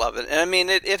example of it, and I mean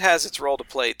it has its role to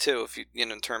play too. If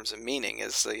in terms of meaning,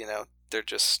 is they're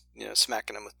just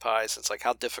smacking them with pies. It's like,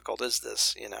 how difficult is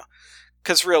this?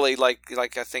 Because really, like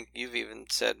I think you've even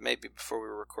said maybe before we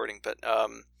were recording, but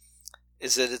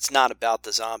is that it's not about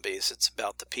the zombies, it's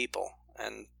about the people,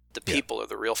 and the people are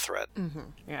the real threat. Mm-hmm.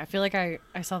 Yeah, I feel like I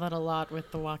saw that a lot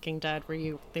with The Walking Dead,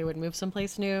 where they would move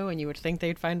someplace new, and you would think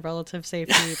they'd find relative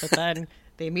safety, but then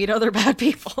they meet other bad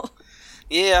people.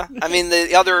 Yeah, I mean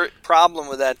the other problem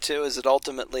with that too is that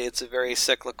ultimately it's a very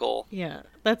cyclical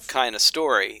that's kind of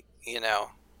story.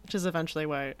 Which is eventually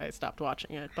why I stopped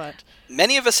watching it. But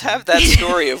many of us have that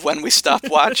story of when we stop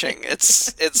watching.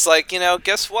 It's like,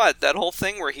 guess what? That whole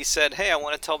thing where he said, "Hey, I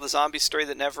want to tell the zombie story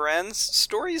that never ends."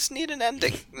 Stories need an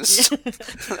ending.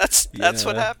 That's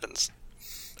what happens.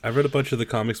 I read a bunch of the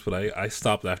comics, but I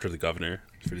stopped after The Governor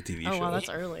for the TV show. Oh, wow, that's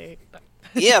early.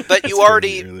 Yeah, but you That's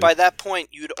already, crazy, really. by that point,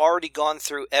 you'd already gone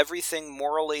through everything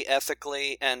morally,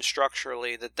 ethically, and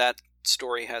structurally that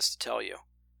story has to tell you.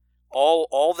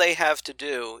 All they have to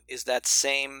do is that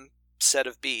same set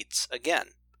of beats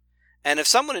again. And if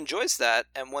someone enjoys that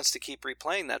and wants to keep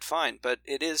replaying that, fine. But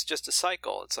it is just a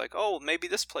cycle. It's like, oh, maybe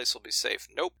this place will be safe.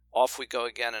 Nope. Off we go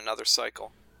again, another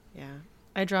cycle. Yeah.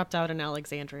 I dropped out in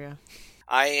Alexandria.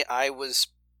 I was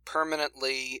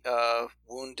permanently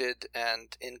wounded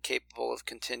and incapable of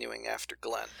continuing after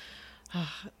Glenn.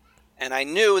 And I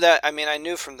knew that, I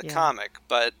knew from the comic,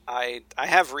 but I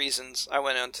have reasons. I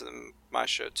went on to my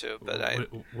show too, but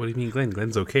What do you mean, Glenn?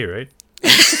 Glenn's okay, right?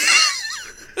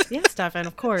 Yeah, Stefan,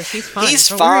 of course. He's fine. He's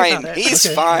Don't worry about fine. it. He's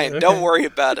Okay, fine. okay. Don't worry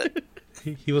about it.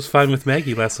 He was fine with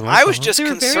Maggie last time. I was saw him. just They were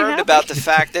very concerned happy. about the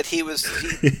fact that he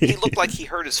looked like he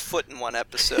hurt his foot in one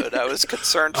episode. I was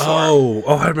concerned for him. Oh,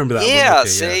 I remember that. Yeah, one. Okay,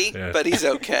 see? yeah. But he's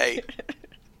okay.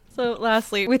 So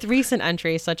lastly, with recent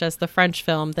entries such as the French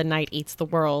film The Night Eats the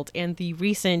World and the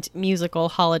recent musical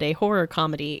holiday horror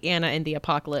comedy Anna and the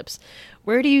Apocalypse,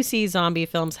 where do you see zombie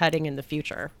films heading in the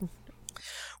future?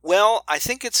 Well, I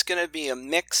think it's going to be a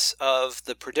mix of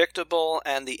the predictable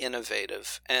and the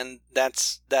innovative. And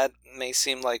that may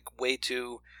seem like way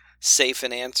too safe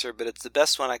an answer, but it's the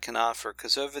best one I can offer,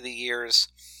 because over the years,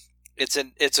 it's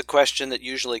a question that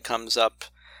usually comes up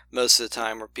most of the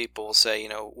time, where people will say,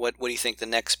 what do you think the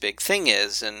next big thing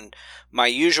is? And my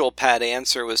usual pat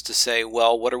answer was to say,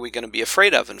 well, what are we going to be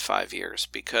afraid of in 5 years?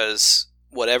 Because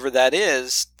whatever that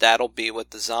is, that'll be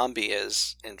what the zombie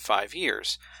is in 5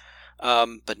 years.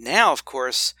 But now, of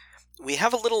course, we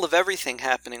have a little of everything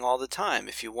happening all the time.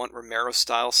 If you want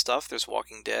Romero-style stuff, there's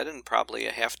Walking Dead and probably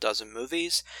a half dozen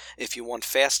movies. If you want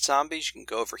fast zombies, you can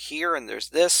go over here and there's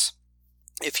this.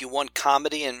 If you want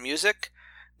comedy and music,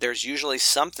 there's usually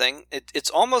something.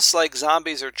 It's almost like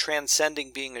zombies are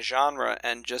transcending being a genre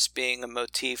and just being a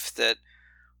motif that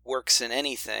works in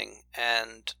anything.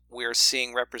 And we're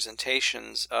seeing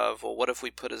representations of, well, what if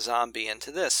we put a zombie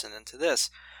into this and into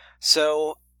this?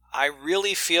 So I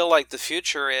really feel like the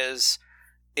future is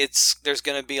there's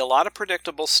going to be a lot of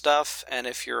predictable stuff, and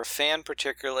if you're a fan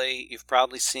particularly, you've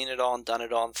probably seen it all and done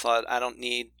it all and thought, I don't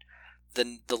need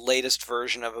the latest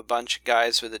version of a bunch of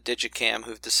guys with a digicam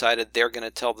who've decided they're going to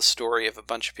tell the story of a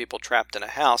bunch of people trapped in a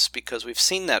house, because we've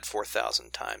seen that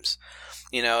 4,000 times.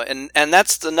 And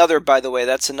that's another, by the way,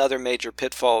 that's another major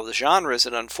pitfall of the genre, is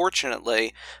that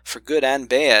unfortunately, for good and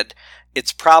bad,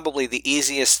 it's probably the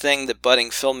easiest thing that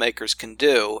budding filmmakers can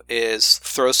do is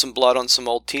throw some blood on some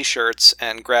old t-shirts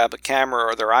and grab a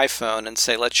camera or their iPhone and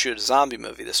say, let's shoot a zombie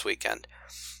movie this weekend.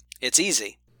 It's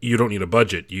easy. You don't need a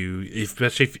budget.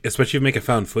 Especially if you make a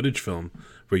found footage film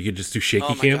where you could just do shaky Oh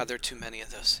my cam. God, there are too many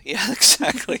of those. Yeah,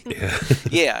 exactly. Yeah.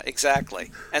 Yeah,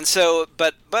 exactly. And so,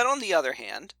 but on the other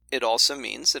hand, it also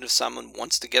means that if someone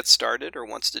wants to get started or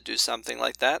wants to do something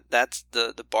like that, that's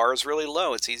the bar is really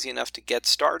low. It's easy enough to get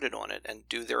started on it and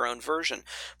do their own version.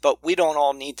 But we don't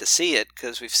all need to see it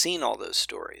because we've seen all those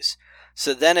stories.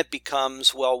 So then it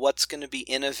becomes, well, what's going to be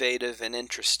innovative and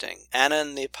interesting? Anna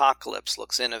and the Apocalypse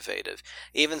looks innovative.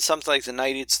 Even something like The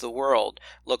Night Eats the World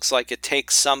looks like it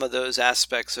takes some of those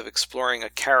aspects of exploring a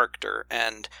character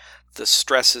and the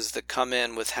stresses that come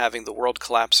in with having the world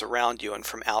collapse around you and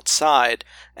from outside,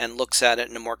 and looks at it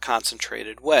in a more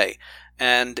concentrated way.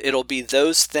 And it'll be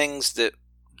those things that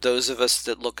those of us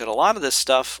that look at a lot of this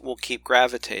stuff will keep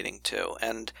gravitating to.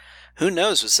 And who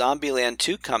knows, with Zombieland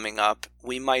 2 coming up,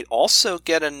 we might also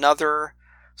get another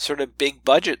sort of big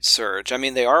budget surge. I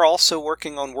mean, they are also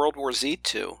working on World War Z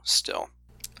 2 still.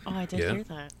 Oh, I did hear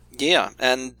that. Yeah,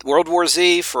 and World War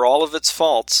Z, for all of its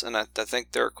faults, and I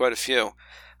think there are quite a few,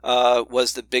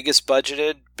 was the biggest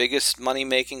budgeted, biggest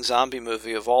money-making zombie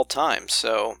movie of all time.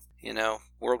 So,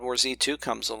 World War Z 2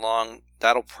 comes along.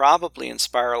 That'll probably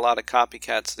inspire a lot of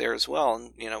copycats there as well,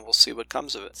 and, we'll see what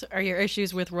comes of it. So are your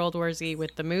issues with World War Z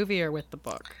with the movie or with the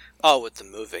book? Oh, with the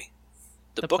movie.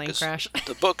 The plane crash.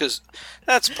 The book is,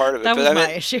 that's part of it. That was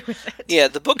my issue with it. Yeah,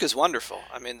 the book is wonderful.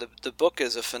 I mean, the book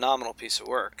is a phenomenal piece of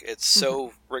work. It's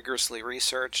so rigorously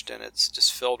researched, and it's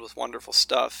just filled with wonderful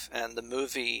stuff. And the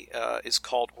movie is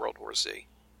called World War Z.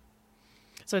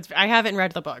 So I haven't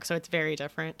read the book, so it's very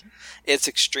different. It's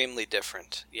extremely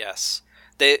different, yes.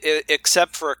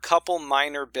 Except for a couple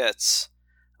minor bits,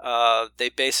 they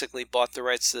basically bought the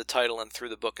rights to the title and threw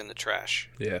the book in the trash.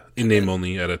 Yeah, in name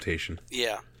only adaptation.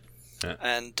 Yeah.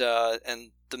 And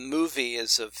the movie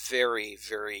is a very,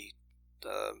 very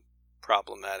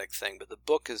problematic thing, but the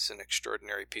book is an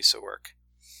extraordinary piece of work.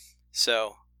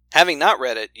 So, having not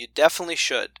read it, you definitely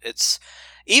should. It's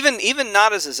even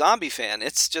not as a zombie fan.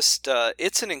 It's just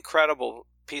it's an incredible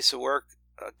piece of work.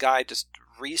 A guy just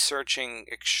researching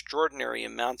extraordinary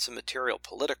amounts of material,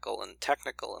 political and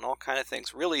technical, and all kind of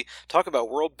things. Really talk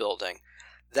about world building.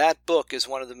 That book is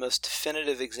one of the most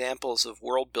definitive examples of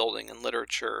world building in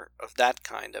literature of that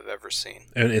kind I've ever seen.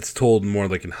 And it's told more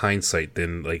like in hindsight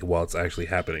than like while it's actually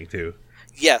happening too.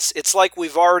 Yes, it's like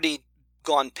we've already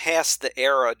gone past the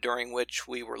era during which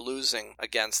we were losing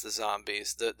against the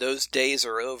zombies. Those days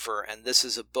are over, and this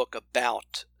is a book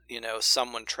about,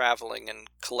 someone traveling and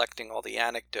collecting all the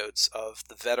anecdotes of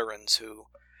the veterans who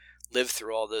lived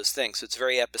through all those things. So it's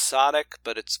very episodic,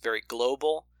 but it's very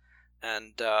global,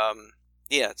 and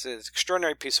yeah, it's an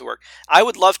extraordinary piece of work. I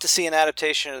would love to see an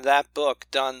adaptation of that book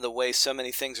done the way so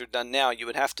many things are done now. You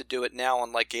would have to do it now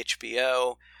on like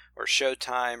HBO or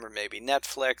Showtime or maybe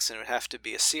Netflix, and it would have to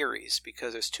be a series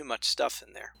because there's too much stuff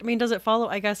in there. I mean, does it follow,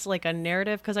 I guess, like a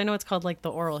narrative? Because I know it's called like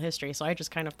the oral history, so I just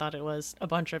kind of thought it was a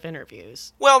bunch of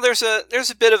interviews. Well, there's a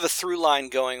bit of a through line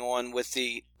going on with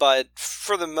but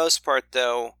for the most part,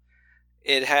 though,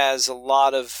 it has a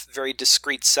lot of very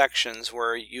discrete sections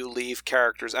where you leave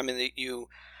characters. I mean, you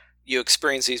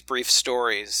experience these brief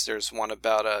stories. There's one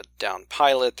about a downed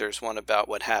pilot. There's one about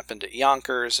what happened at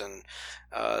Yonkers, and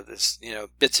this,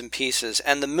 bits and pieces.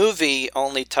 And the movie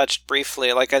only touched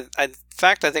briefly. Like, in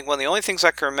fact, I think one of the only things I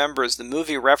can remember is the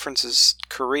movie references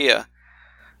Korea,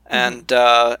 and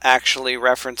actually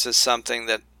references something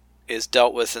that is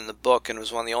dealt with in the book, and it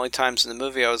was one of the only times in the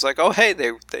movie I was like, oh, hey,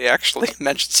 they actually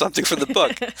mentioned something from the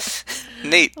book.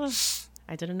 Neat. Well,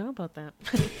 I didn't know about that.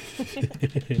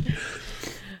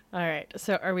 All right,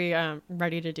 so are we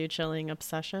ready to do chilling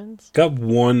obsessions? Got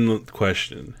one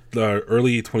question.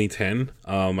 Early 2010,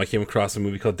 I came across a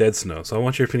movie called Dead Snow, so I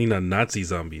want your opinion on Nazi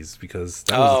zombies, because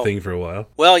that was a thing for a while.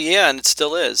 Well, yeah, and it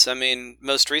still is. I mean,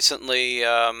 most recently...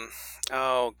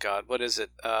 oh God, what is it?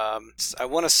 I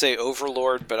want to say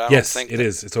Overlord, but I don't think it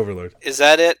is. It's Overlord. Is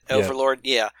that it? Yeah. Overlord,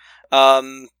 yeah.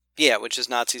 Yeah, which is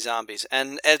Nazi zombies,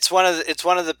 and it's one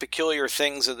of the peculiar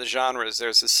things of the genres.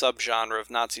 There's a subgenre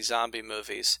of Nazi zombie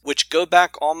movies which go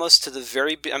back almost to the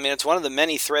very. I mean, it's one of the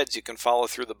many threads you can follow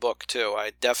through the book too.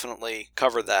 I definitely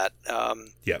cover that.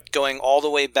 Going all the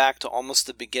way back to almost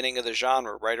the beginning of the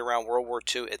genre, right around World War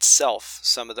II itself.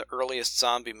 Some of the earliest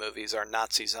zombie movies are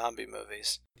Nazi zombie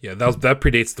movies. Yeah, that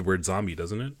predates the word zombie,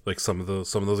 doesn't it? Like some of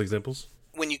those examples.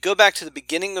 When you go back to the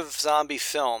beginning of zombie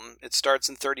film, it starts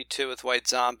in 1932 with White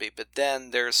Zombie, but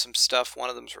then there's some stuff. One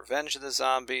of them's Revenge of the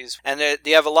Zombies, and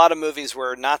you have a lot of movies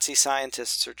where Nazi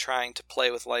scientists are trying to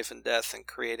play with life and death and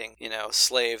creating,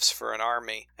 slaves for an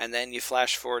army. And then you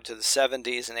flash forward to the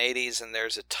 70s and 80s, and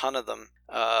there's a ton of them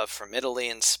from Italy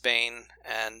and Spain,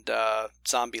 and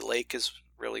Zombie Lake is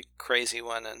really crazy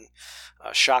one, and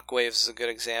Shockwaves is a good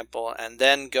example. And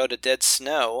then go to Dead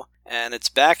Snow, and it's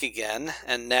back again,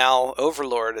 and now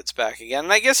Overlord, it's back again.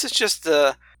 And I guess it's just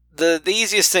the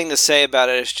easiest thing to say about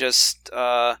it is just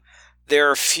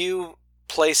there are few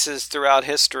places throughout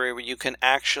history where you can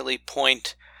actually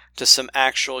point to some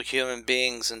actual human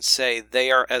beings and say they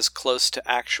are as close to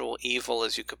actual evil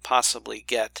as you could possibly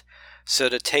get. So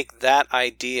to take that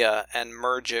idea and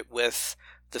merge it with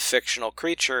the fictional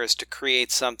creature is to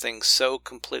create something so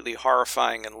completely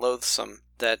horrifying and loathsome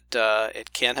that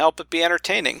it can't help but be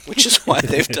entertaining, which is why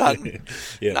they've done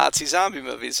Nazi zombie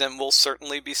movies, and we'll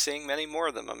certainly be seeing many more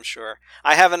of them, I'm sure.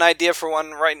 I have an idea for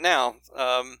one right now.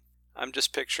 I'm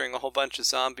just picturing a whole bunch of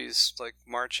zombies like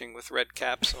marching with red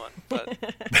caps on. But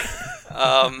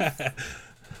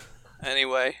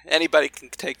anyway, anybody can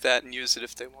take that and use it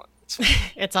if they want.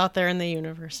 It's out there in the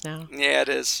universe now. Yeah, it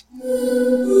is.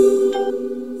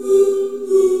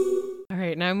 All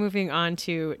right, now moving on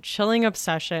to Chilling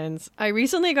Obsessions. I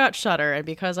recently got Shudder, and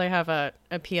because I have a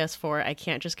PS4, I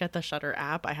can't just get the Shudder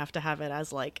app. I have to have it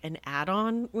as like an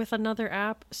add-on with another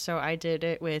app. So I did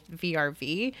it with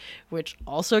VRV, which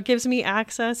also gives me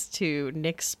access to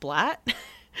Nick Splat,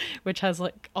 which has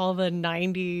like all the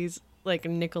 90s like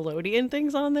Nickelodeon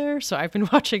things on there. So I've been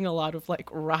watching a lot of like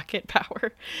Rocket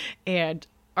Power and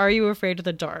Are You Afraid of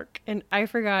the Dark? And I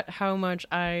forgot how much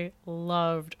I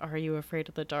loved Are You Afraid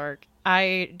of the Dark.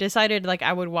 I decided like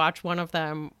I would watch one of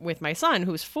them with my son,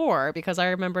 who's 4, because I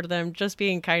remembered them just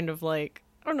being kind of like,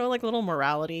 I don't know, like little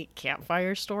morality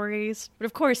campfire stories. But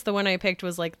of course, the one I picked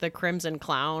was like The Crimson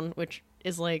Clown, which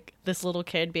is like this little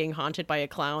kid being haunted by a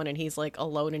clown, and he's like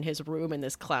alone in his room and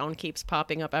this clown keeps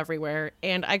popping up everywhere.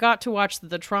 And I got to watch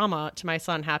the trauma to my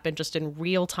son happen just in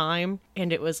real time,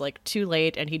 and it was like too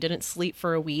late and he didn't sleep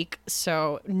for a week.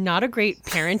 So not a great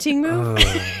parenting move.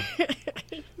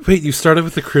 Wait, you started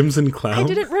with The Crimson Clown? I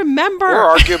didn't remember.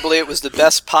 Or arguably it was the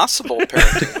best possible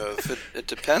parenting move. It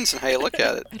depends on how you look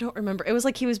at it. I don't remember. It was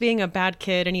like he was being a bad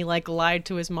kid and he like lied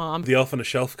to his mom. The Elf on a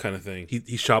Shelf kind of thing.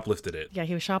 He shoplifted it. Yeah,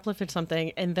 he was shoplifted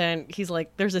something, and then he's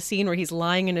like, there's a scene where he's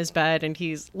lying in his bed and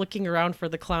he's looking around for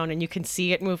the clown, and you can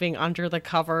see it moving under the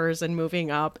covers and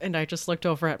moving up, and I just looked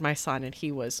over at my son and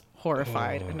he was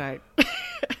horrified, and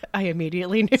I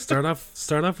immediately knew. Start off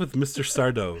with Mr.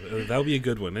 Sardo. That'll be a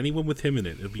good one. Anyone with him in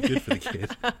it, it'll be good for the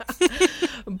kid.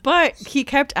 But he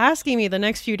kept asking me the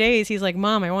next few days. He's like,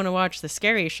 Mom, I want to watch the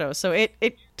scary show. So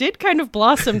it did kind of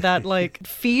blossom that like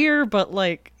fear, but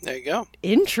like there you go,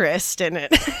 interest in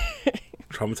it.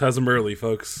 Traumatize them early,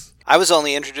 folks. I was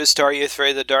only introduced to Are You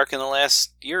Afraid of the Dark in the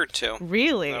last year or two.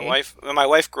 Really? My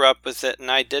wife grew up with it and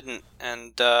I didn't,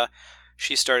 and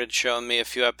she started showing me a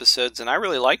few episodes, and I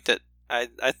really liked it. I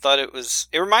thought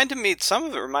some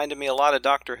of it reminded me a lot of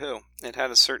Doctor Who. It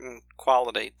had a certain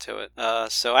quality to it.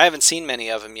 So I haven't seen many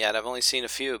of them yet. I've only seen a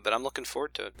few, but I'm looking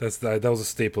forward to it. That was a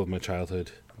staple of my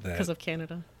childhood. Because of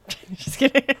Canada. Just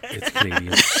kidding. It's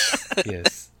Canadian.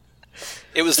 Yes.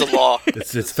 It was the law.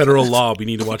 It's federal law. We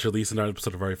need to watch at least another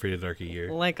episode of Are You Afraid of the Dark a year.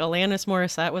 Like Alanis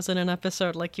Morissette was in an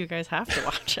episode, like you guys have to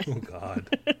watch it. Oh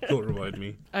God. Don't remind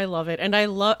me. I love it. And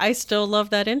I still love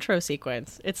that intro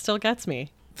sequence. It still gets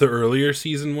me. The earlier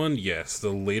season one, yes. The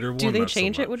later one, do they not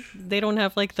change so it? much. They don't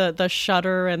have like the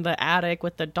shutter and the attic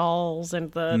with the dolls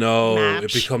and the No,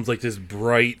 it becomes like this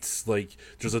bright, like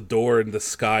there's a door in the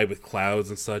sky with clouds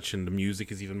and such, and the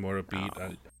music is even more upbeat.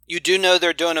 Oh. You do know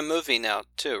they're doing a movie now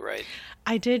too, right?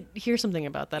 I did hear something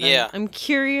about that. Yeah. I'm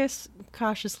curious,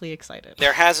 cautiously excited.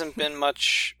 There hasn't been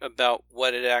much about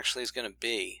what it actually is going to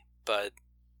be, but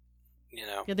you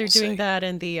know. Yeah, they're doing that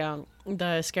in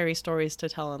the Scary Stories to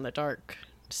Tell in the Dark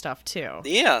stuff too.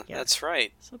 Yeah, that's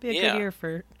right. So it'll be a good year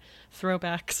for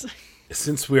throwbacks.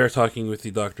 Since we are talking with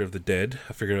the Doctor of the Dead,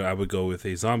 I figured I would go with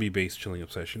a zombie-based chilling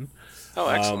obsession. Oh,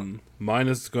 excellent. Mine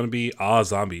is going to be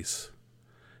Zombies.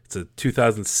 It's a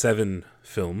 2007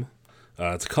 film.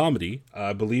 It's a comedy.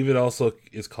 I believe it also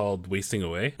is called Wasting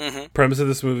Away. Mm-hmm. Premise of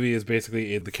this movie is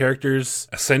basically the characters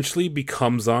essentially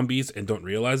become zombies and don't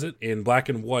realize it. In black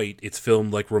and white, it's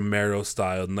filmed like Romero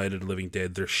style, Night of the Living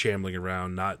Dead. They're shambling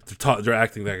around, they're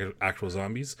acting like actual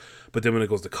zombies. But then when it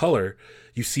goes to color,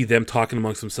 you see them talking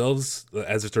amongst themselves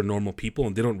as if they're normal people,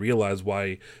 and they don't realize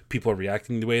why people are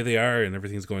reacting the way they are and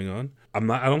everything's going on.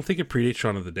 I don't think it predates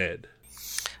Shaun of the Dead.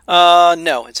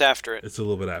 No, it's after it. It's a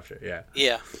little bit after, yeah.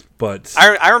 Yeah. But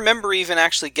I remember even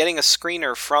actually getting a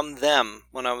screener from them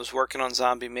when I was working on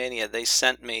Zombie Mania. They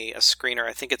sent me a screener.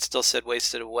 I think it still said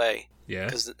Wasted Away. Yeah.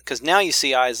 Because now you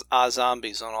see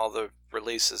Zombies on all the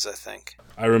releases, I think.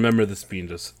 I remember this being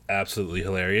just absolutely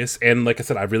hilarious. And like I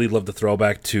said, I really love the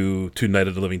throwback to Night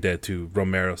of the Living Dead, to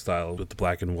Romero style with the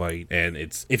black and white. And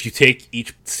it's, if you take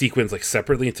each sequence like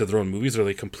separately into their own movies, they're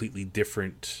like completely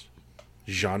different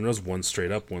genres. One's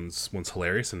straight up, one's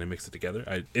hilarious, and they mix it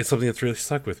together. It's something that's really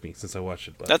stuck with me since I watched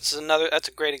it. But that's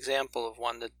a great example of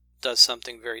one that does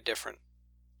something very different.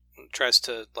 It tries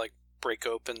to like break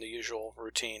open the usual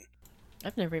routine.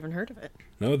 I've never even heard of it.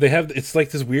 No, it's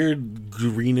like this weird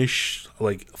greenish,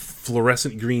 like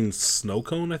fluorescent green snow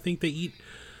cone, I think they eat,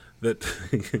 that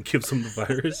gives them the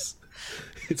virus.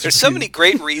 There's so many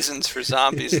great reasons for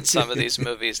zombies in some of these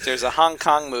movies. There's a Hong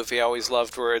Kong movie I always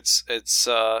loved where it's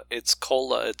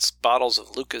cola, it's bottles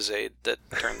of Lucozade that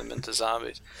turn them into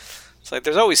zombies. It's like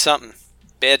there's always something.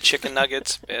 Bad chicken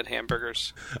nuggets, bad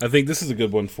hamburgers. I think this is a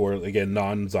good one for, again,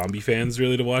 non-zombie fans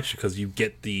really to watch, because you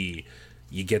get the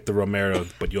Romero,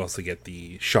 but you also get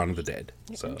the Shaun of the Dead.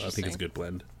 So I think it's a good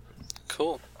blend.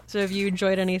 Cool. So have you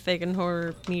enjoyed anything in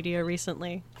horror media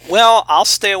recently? Well, I'll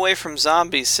stay away from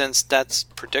zombies since that's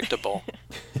predictable.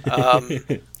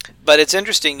 But it's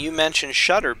interesting you mentioned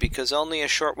Shudder, because only a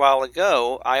short while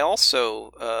ago I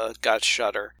also got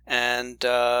Shudder, and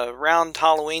around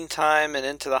Halloween time and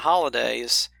into the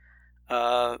holidays,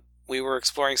 we were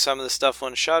exploring some of the stuff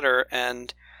on Shudder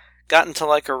and got into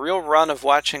like a real run of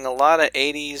watching a lot of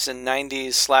 80s and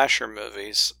 90s slasher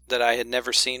movies that I had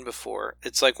never seen before.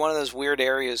 It's like one of those weird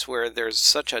areas where there's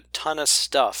such a ton of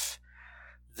stuff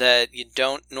that you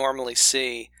don't normally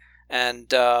see,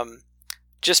 and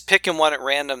just picking one at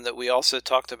random that we also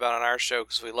talked about on our show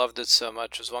because we loved it so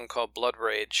much was one called Blood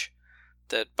Rage,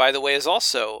 that, by the way, is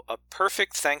also a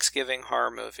perfect Thanksgiving horror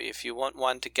movie if you want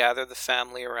one to gather the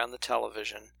family around the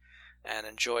television and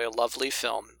enjoy a lovely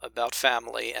film about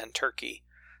family and turkey.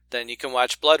 Then you can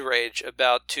watch Blood Rage,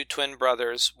 about two twin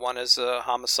brothers. One is a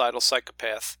homicidal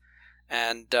psychopath,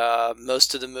 and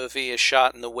most of the movie is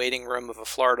shot in the waiting room of a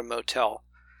Florida motel.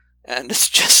 And it's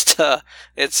just,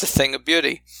 it's a thing of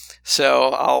beauty. So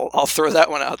I'll throw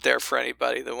that one out there for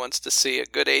anybody that wants to see a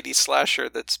good 80s slasher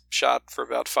that's shot for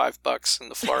about $5 in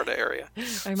the Florida area.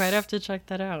 I might have to check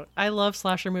that out. I love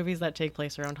slasher movies that take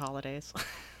place around holidays.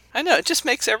 I know, it just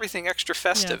makes everything extra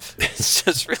festive. Yeah. It's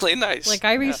just really nice. Like,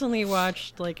 I recently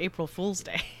watched, like, April Fool's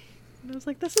Day. And I was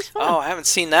like, this is fun. Oh, I haven't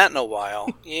seen that in a while.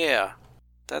 Yeah,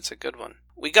 that's a good one.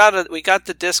 We got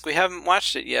the disc. We haven't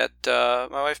watched it yet. My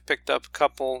wife picked up a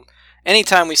couple.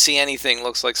 Anytime we see anything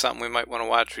looks like something we might want to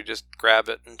watch, we just grab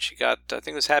it. And she got, I think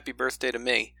it was Happy Birthday to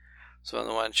Me. So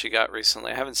the one she got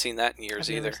recently. I haven't seen that in years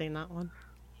either. I've never seen that one.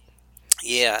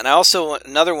 Yeah, and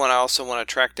another one I also want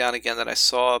to track down again that I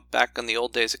saw back in the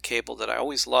old days of cable that I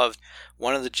always loved.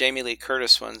 One of the Jamie Lee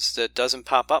Curtis ones that doesn't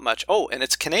pop up much. Oh, and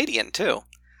it's Canadian too.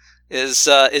 Is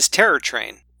Terror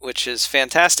Train, which is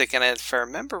fantastic. And if I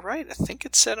remember right, I think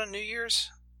it's set on New Year's.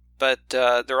 But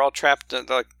they're all trapped in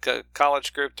like a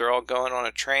college group. They're all going on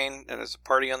a train, and there's a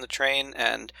party on the train.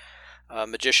 And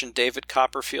magician David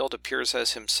Copperfield appears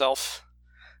as himself,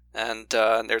 and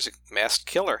there's a masked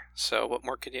killer. So what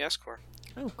more could you ask for?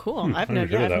 Oh, cool! I've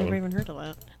never even heard of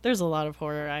that. There's a lot of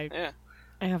horror. I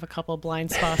have a couple blind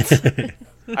spots.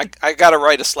 I gotta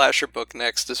write a slasher book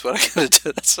next. Is what I gotta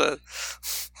do. That's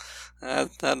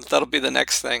that'll be the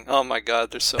next thing. Oh my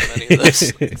God, there's so many of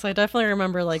those. So I definitely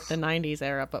remember like the '90s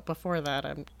era, but before that,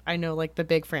 I know like the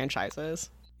big franchises.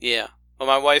 Yeah, well,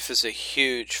 my wife is a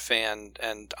huge fan,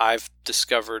 and I've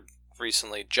discovered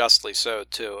recently, justly so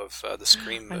too, of the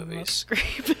Scream movies. I love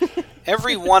Scream.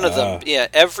 Every one of them,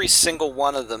 every single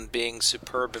one of them being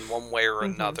superb in one way or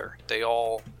another. They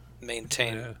all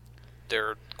maintain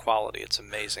their quality. It's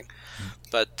amazing,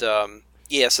 but.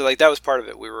 Yeah, so like that was part of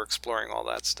it. We were exploring all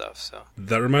that stuff. So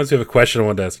that reminds me of a question I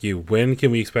wanted to ask you. When can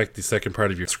we expect the second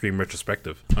part of your Scream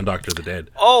retrospective on Doctor the Dead?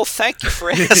 Oh, thank you for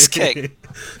asking.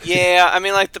 Yeah, I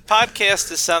mean, like the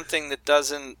podcast is something that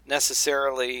doesn't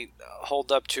necessarily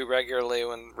hold up too regularly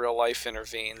when real life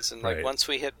intervenes. And like once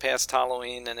we hit past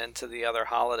Halloween and into the other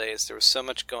holidays, there was so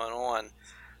much going on.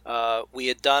 We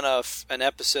had done an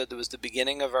episode that was the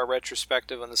beginning of our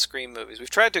retrospective on the Scream movies. We've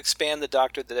tried to expand the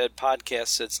Doctor the Dead podcast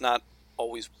so it's not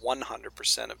always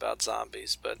 100% about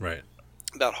zombies, but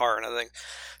about horror and other things.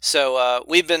 So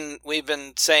we've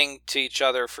been saying to each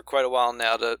other for quite a while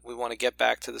now that we want to get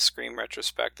back to the Scream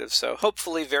retrospective. So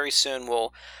hopefully very soon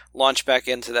we'll launch back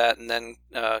into that and then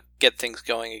get things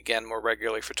going again more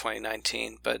regularly for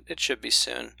 2019. But it should be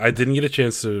soon. I didn't get a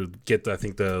chance to get, I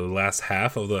think, the last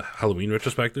half of the Halloween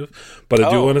retrospective, but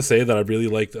I do want to say that I really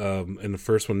liked in the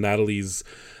first one Natalie's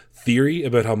theory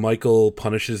about how Michael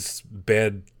punishes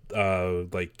bad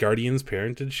like guardians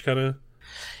parentage kind of.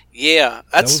 Yeah,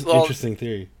 that was an interesting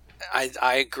theory.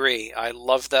 I agree. I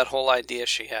love that whole idea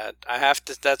she had.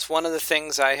 That's one of the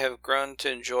things I have grown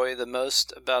to enjoy the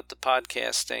most about the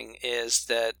podcasting is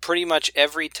that pretty much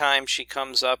every time she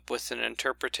comes up with an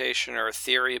interpretation or a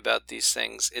theory about these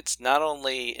things, it's not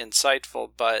only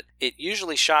insightful, but it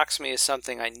usually shocks me as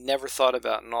something I never thought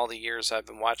about in all the years I've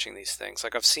been watching these things.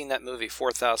 Like I've seen that movie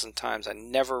 4,000 times. I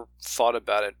never thought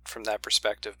about it from that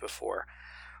perspective before.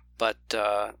 But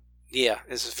yeah,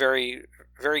 it's a very,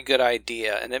 very good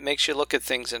idea, and it makes you look at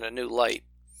things in a new light.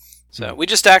 So we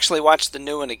just actually watched the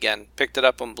new one again, picked it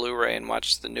up on Blu-ray and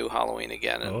watched the new Halloween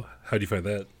again. And, how do you find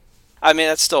that? I mean,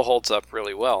 that still holds up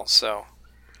really well, so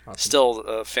still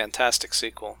a fantastic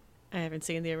sequel. I haven't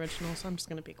seen the original, so I'm just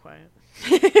going to be quiet.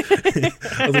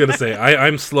 I was going to say,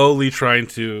 I'm slowly trying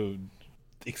to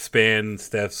expand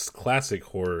Steph's classic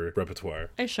horror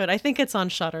repertoire. I should. I think it's on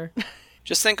Shudder.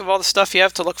 Just think of all the stuff you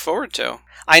have to look forward to.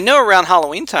 I know around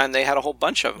Halloween time they had a whole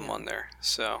bunch of them on there.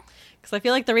 So, because I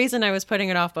feel like the reason I was putting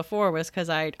it off before was because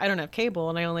I don't have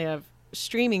cable and I only have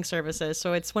streaming services.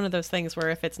 So it's one of those things where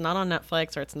if it's not on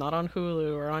Netflix or it's not on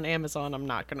Hulu or on Amazon, I'm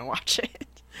not going to watch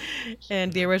it.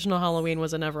 And the original Halloween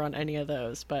was never on any of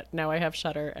those, but now I have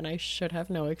Shudder, and I should have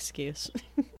no excuse.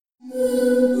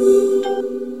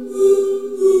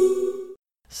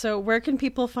 So where can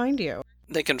people find you?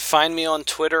 They can find me on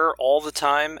Twitter all the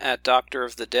time at Doctor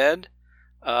of the Dead.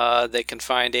 They can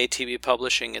find ATB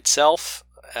Publishing itself,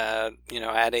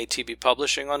 at ATB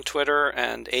Publishing on Twitter,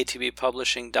 and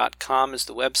atbpublishing.com is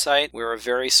the website. We're a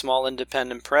very small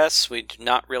independent press. We do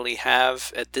not really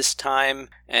have, at this time,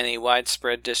 any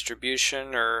widespread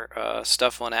distribution or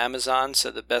stuff on Amazon, so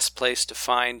the best place to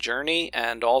find Journey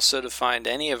and also to find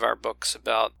any of our books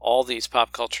about all these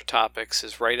pop culture topics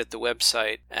is right at the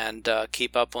website, and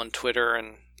keep up on Twitter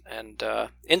and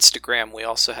Instagram. We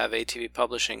also have ATB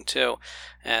Publishing too,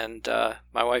 and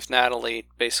my wife Natalie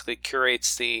basically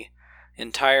curates the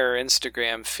entire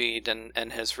Instagram feed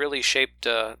and has really shaped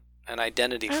an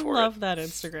identity for it. I love that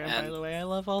Instagram, by the way. I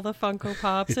love all the Funko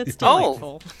Pops. It's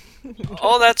delightful.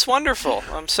 Oh, that's wonderful.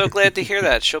 I'm so glad to hear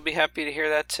that. She'll be happy to hear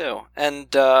that too.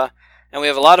 And we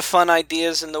have a lot of fun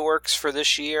ideas in the works for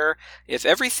this year. If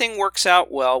everything works out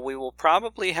well, we will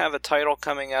probably have a title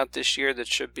coming out this year that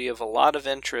should be of a lot of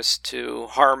interest to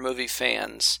horror movie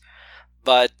fans.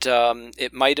 But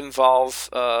it might involve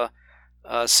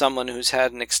someone who's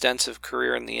had an extensive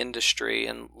career in the industry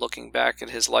and looking back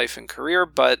at his life and career.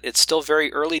 But it's still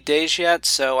very early days yet,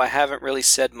 so I haven't really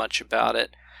said much about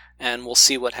it. And we'll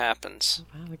see what happens.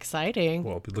 Wow, exciting.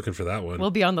 Well, I'll be looking for that one.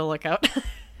 We'll be on the lookout.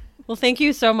 Well, thank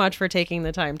you so much for taking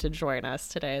the time to join us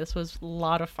today. This was a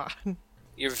lot of fun.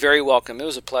 You're very welcome. It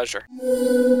was a pleasure.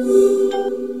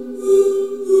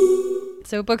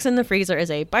 So Books in the Freezer is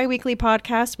a bi-weekly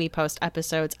podcast. We post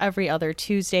episodes every other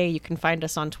Tuesday. You can find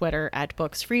us on Twitter at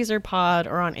BooksFreezerPod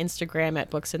or on Instagram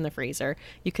at BooksInTheFreezer.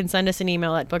 You can send us an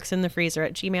email at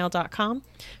booksinthefreezer@gmail.com.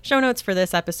 Show notes for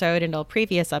this episode and all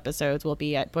previous episodes will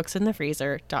be at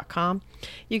booksinthefreezer.com.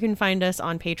 You can find us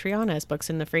on Patreon as Books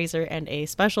in the Freezer, and a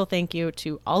special thank you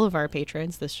to all of our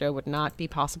patrons. This show would not be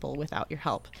possible without your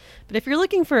help. But if you're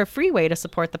looking for a free way to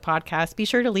support the podcast, be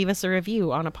sure to leave us a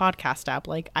review on a podcast app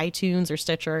like iTunes or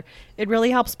Stitcher. It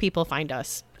really helps people find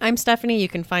us. I'm Stephanie. You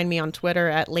can find me on Twitter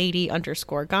at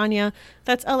lady_Gagnon.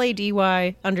 That's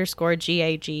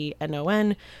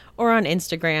LADY_GAGNON. Or on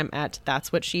Instagram at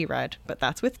That's What She Read, but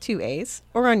that's with 2 A's.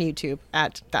 Or on YouTube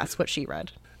at That's What She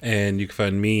Read. And you can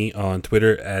find me on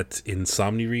Twitter at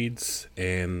InsomniReads,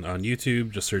 and on YouTube,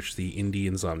 just search the Indie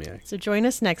Insomniac. So join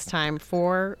us next time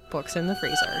for Books in the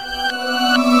Freezer.